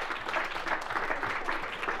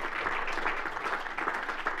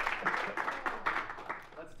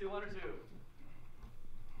 Let's do one or two.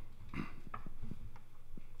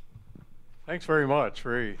 Thanks very much.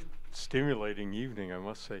 Very stimulating evening, I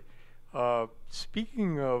must say.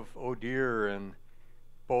 Speaking of ODIHR and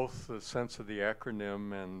both the sense of the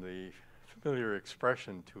acronym and the familiar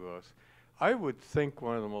expression to us, I would think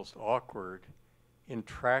one of the most awkward,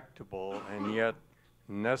 intractable, and yet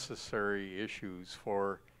necessary issues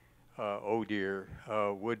for ODIHR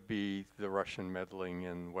would be the Russian meddling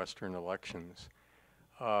in Western elections.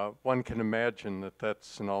 One can imagine that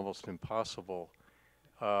that's an almost impossible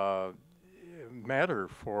matter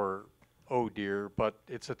for ODIHR, but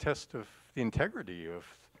it's a test of the integrity of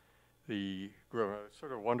the I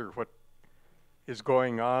sort of wonder what is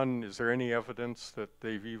going on. Is there any evidence that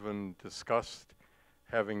they've even discussed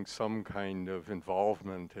having some kind of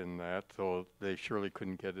involvement in that, though they surely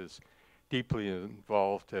couldn't get as deeply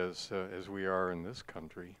involved as we are in this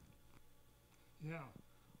country? Yeah,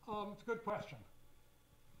 it's a good question.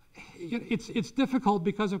 It's difficult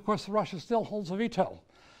because, of course, Russia still holds a veto.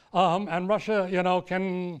 And Russia, you know,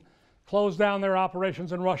 can close down their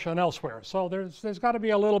operations in Russia and elsewhere. So there's got to be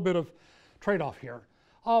a little bit of trade-off here.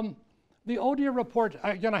 The ODIHR report,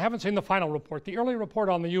 again, I haven't seen the final report. The early report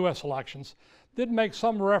on the U.S. elections did make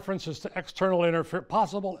some references to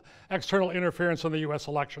possible external interference in the U.S.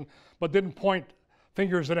 election, but didn't point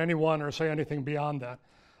fingers at anyone or say anything beyond that.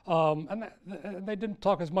 And they didn't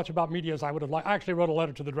talk as much about media as I would have liked. I actually wrote a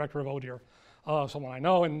letter to the director of ODIHR, someone I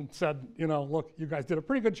know, and said, you know, look, you guys did a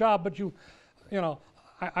pretty good job, but you know,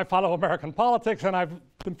 I follow American politics, and I've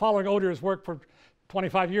been following ODIHR's work for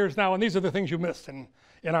 25 years now, and these are the things you missed in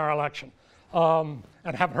our election, and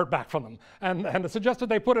haven't heard back from them. And it suggested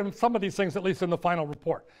they put in some of these things, at least in the final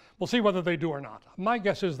report. We'll see whether they do or not. My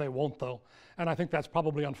guess is they won't, though, and I think that's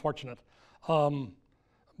probably unfortunate. You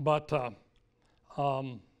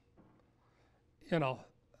know,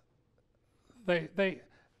 I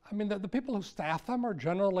mean, the people who staff them are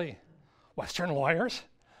generally Western lawyers,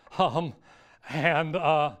 and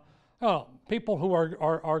people who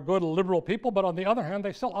are good liberal people, but on the other hand,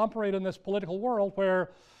 they still operate in this political world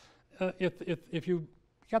where if you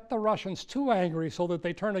get the Russians too angry so that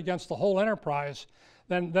they turn against the whole enterprise,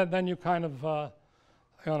 then you kind of,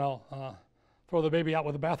 throw the baby out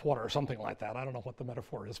with the bathwater or something like that. I don't know what the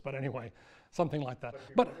metaphor is, but anyway, something like that.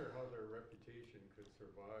 But you wonder how their reputation could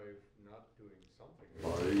survive not doing something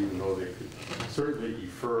about it, even though they could certainly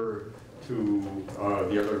defer to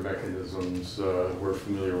the other mechanisms we're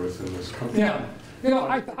familiar with in this country. Yeah, you know,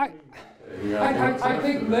 I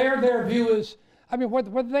think their view is, I mean,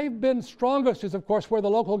 where they've been strongest is, of course, where the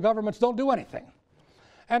local governments don't do anything.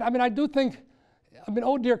 And I mean, I do think,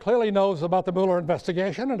 ODIHR clearly knows about the Mueller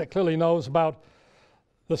investigation, and it clearly knows about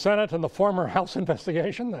the Senate and the former House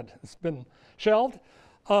investigation that has been shelved.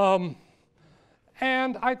 And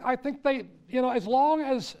I think they, you know, as long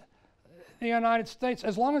as the United States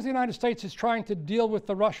is trying to deal with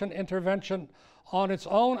the Russian intervention on its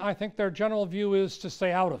own, I think their general view is to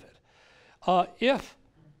stay out of it.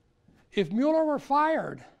 If Mueller were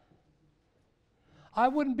fired, I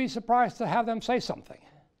wouldn't be surprised to have them say something.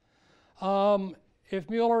 If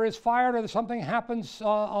Mueller is fired or something happens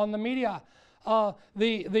on the media,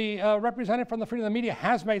 the representative from the Freedom of the Media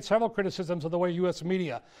has made several criticisms of the way U.S.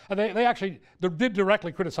 media, and they actually did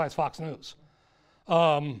directly criticize Fox News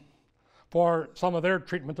for some of their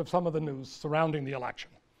treatment of some of the news surrounding the election.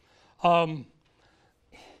 You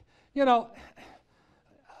know,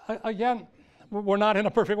 again, we're not in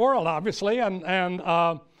a perfect world, obviously, and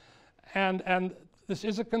this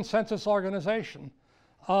is a consensus organization.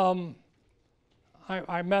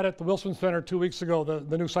 I met at the Wilson Center 2 weeks ago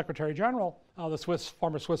the new Secretary General, the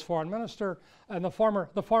former Swiss Foreign Minister, and the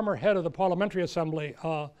former head of the Parliamentary Assembly,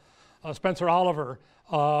 Spencer Oliver,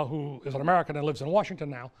 who is an American and lives in Washington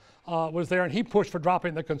now, was there, and he pushed for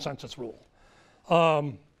dropping the consensus rule,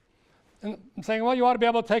 and saying, well, you ought to be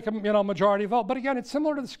able to take a majority vote. But again, it's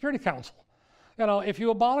similar to the Security Council. You know, if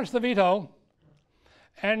you abolish the veto,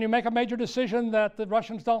 and you make a major decision that the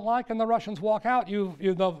Russians don't like and the Russians walk out, you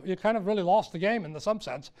kind of really lost the game in some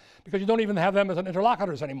sense, because you don't even have them as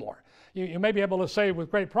interlocutors anymore. You may be able to say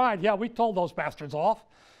with great pride, yeah, we told those bastards off,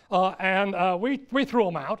 and we threw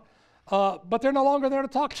them out, but they're no longer there to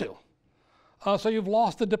talk to. So you've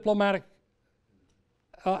lost the diplomatic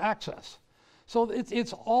access. So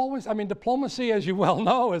it's always, I mean, diplomacy, as you well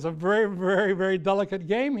know, is a very, very, very delicate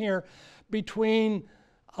game here between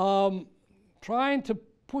trying to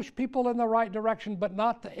push people in the right direction, but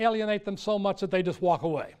not to alienate them so much that they just walk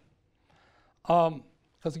away.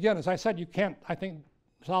 Because again, as I said, you can't, I think,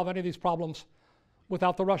 solve any of these problems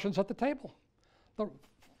without the Russians at the table.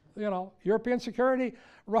 European security,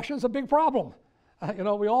 Russia's a big problem.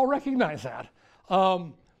 We all recognize that.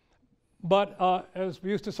 But as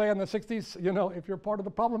we used to say in the 60s, if you're part of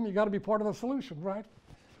the problem, you got to be part of the solution, right?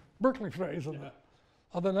 Berkeley phrase of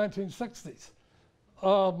the 1960s.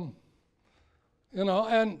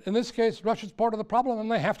 And in this case, Russia's part of the problem,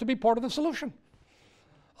 and they have to be part of the solution.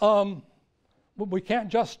 But we can't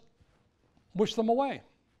just wish them away.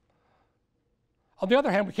 On the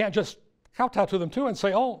other hand, we can't just kowtow to them too and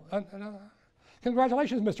say, oh,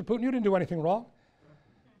 congratulations, Mr. Putin, you didn't do anything wrong.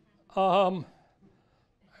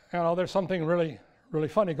 There's something really, really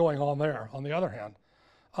funny going on there, on the other hand.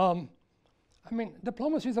 I mean,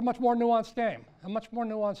 diplomacy is a much more nuanced game, a much more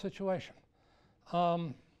nuanced situation.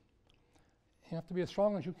 You have to be as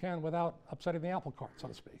strong as you can without upsetting the apple cart, so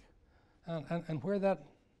to speak. And where that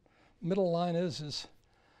middle line is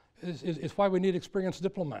why we need experienced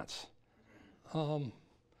diplomats,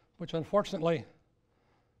 which unfortunately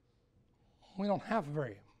we don't have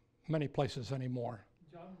very many places anymore.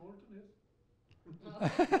 John Bolton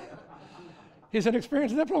is. He's an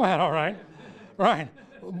experienced diplomat, all right, right.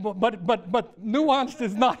 But nuanced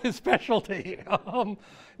is not his specialty.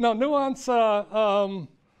 Nuance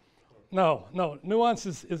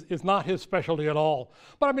is not his specialty at all.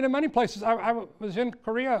 But I mean, in many places, I was in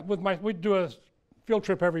Korea with we do a field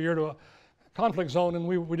trip every year to a conflict zone, and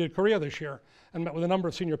we did Korea this year and met with a number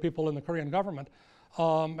of senior people in the Korean government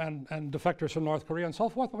and defectors from North Korea and so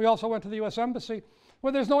forth. But we also went to the U.S. Embassy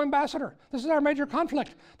where there's no ambassador. This is our major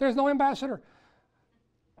conflict. There's no ambassador.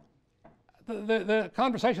 The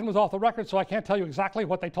conversation was off the record, so I can't tell you exactly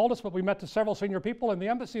what they told us, but we met to several senior people in the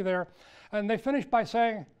embassy there, and they finished by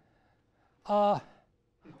saying,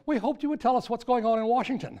 we hoped you would tell us what's going on in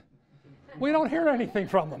Washington. We don't hear anything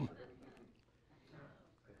from them.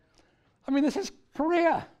 I mean, this is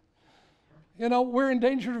Korea. We're in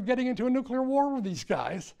danger of getting into a nuclear war with these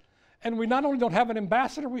guys, and we not only don't have an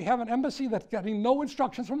ambassador, we have an embassy that's getting no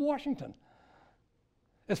instructions from Washington,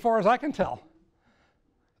 as far as I can tell.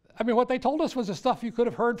 I mean, what they told us was the stuff you could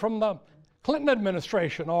have heard from the Clinton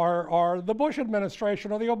administration or the Bush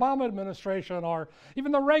administration or the Obama administration or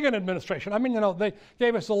even the Reagan administration. I mean, they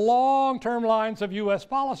gave us the long-term lines of U.S.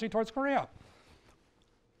 policy towards Korea.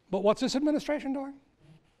 But what's this administration doing?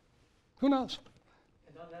 Who knows?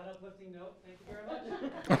 And on that uplifting note, thank you very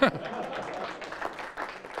much.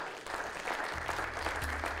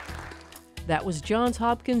 That was Johns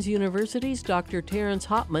Hopkins University's Dr. Terrence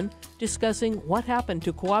Hopmann discussing what happened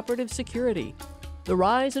to cooperative security, the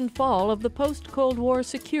rise and fall of the post-Cold War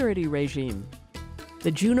security regime. The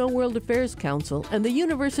Juneau World Affairs Council and the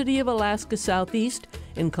University of Alaska Southeast,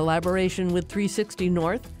 in collaboration with 360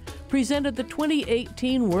 North, presented the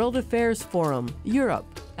 2018 World Affairs Forum,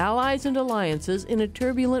 Europe, Allies and Alliances in a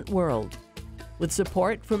Turbulent World, with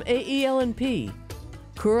support from AEL&P,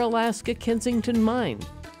 Kerr Alaska Kensington Mine,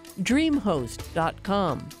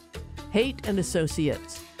 DreamHost.com, Haight and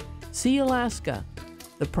Associates, Sea Alaska,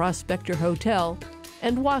 the Prospector Hotel,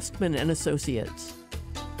 and Wastman and Associates.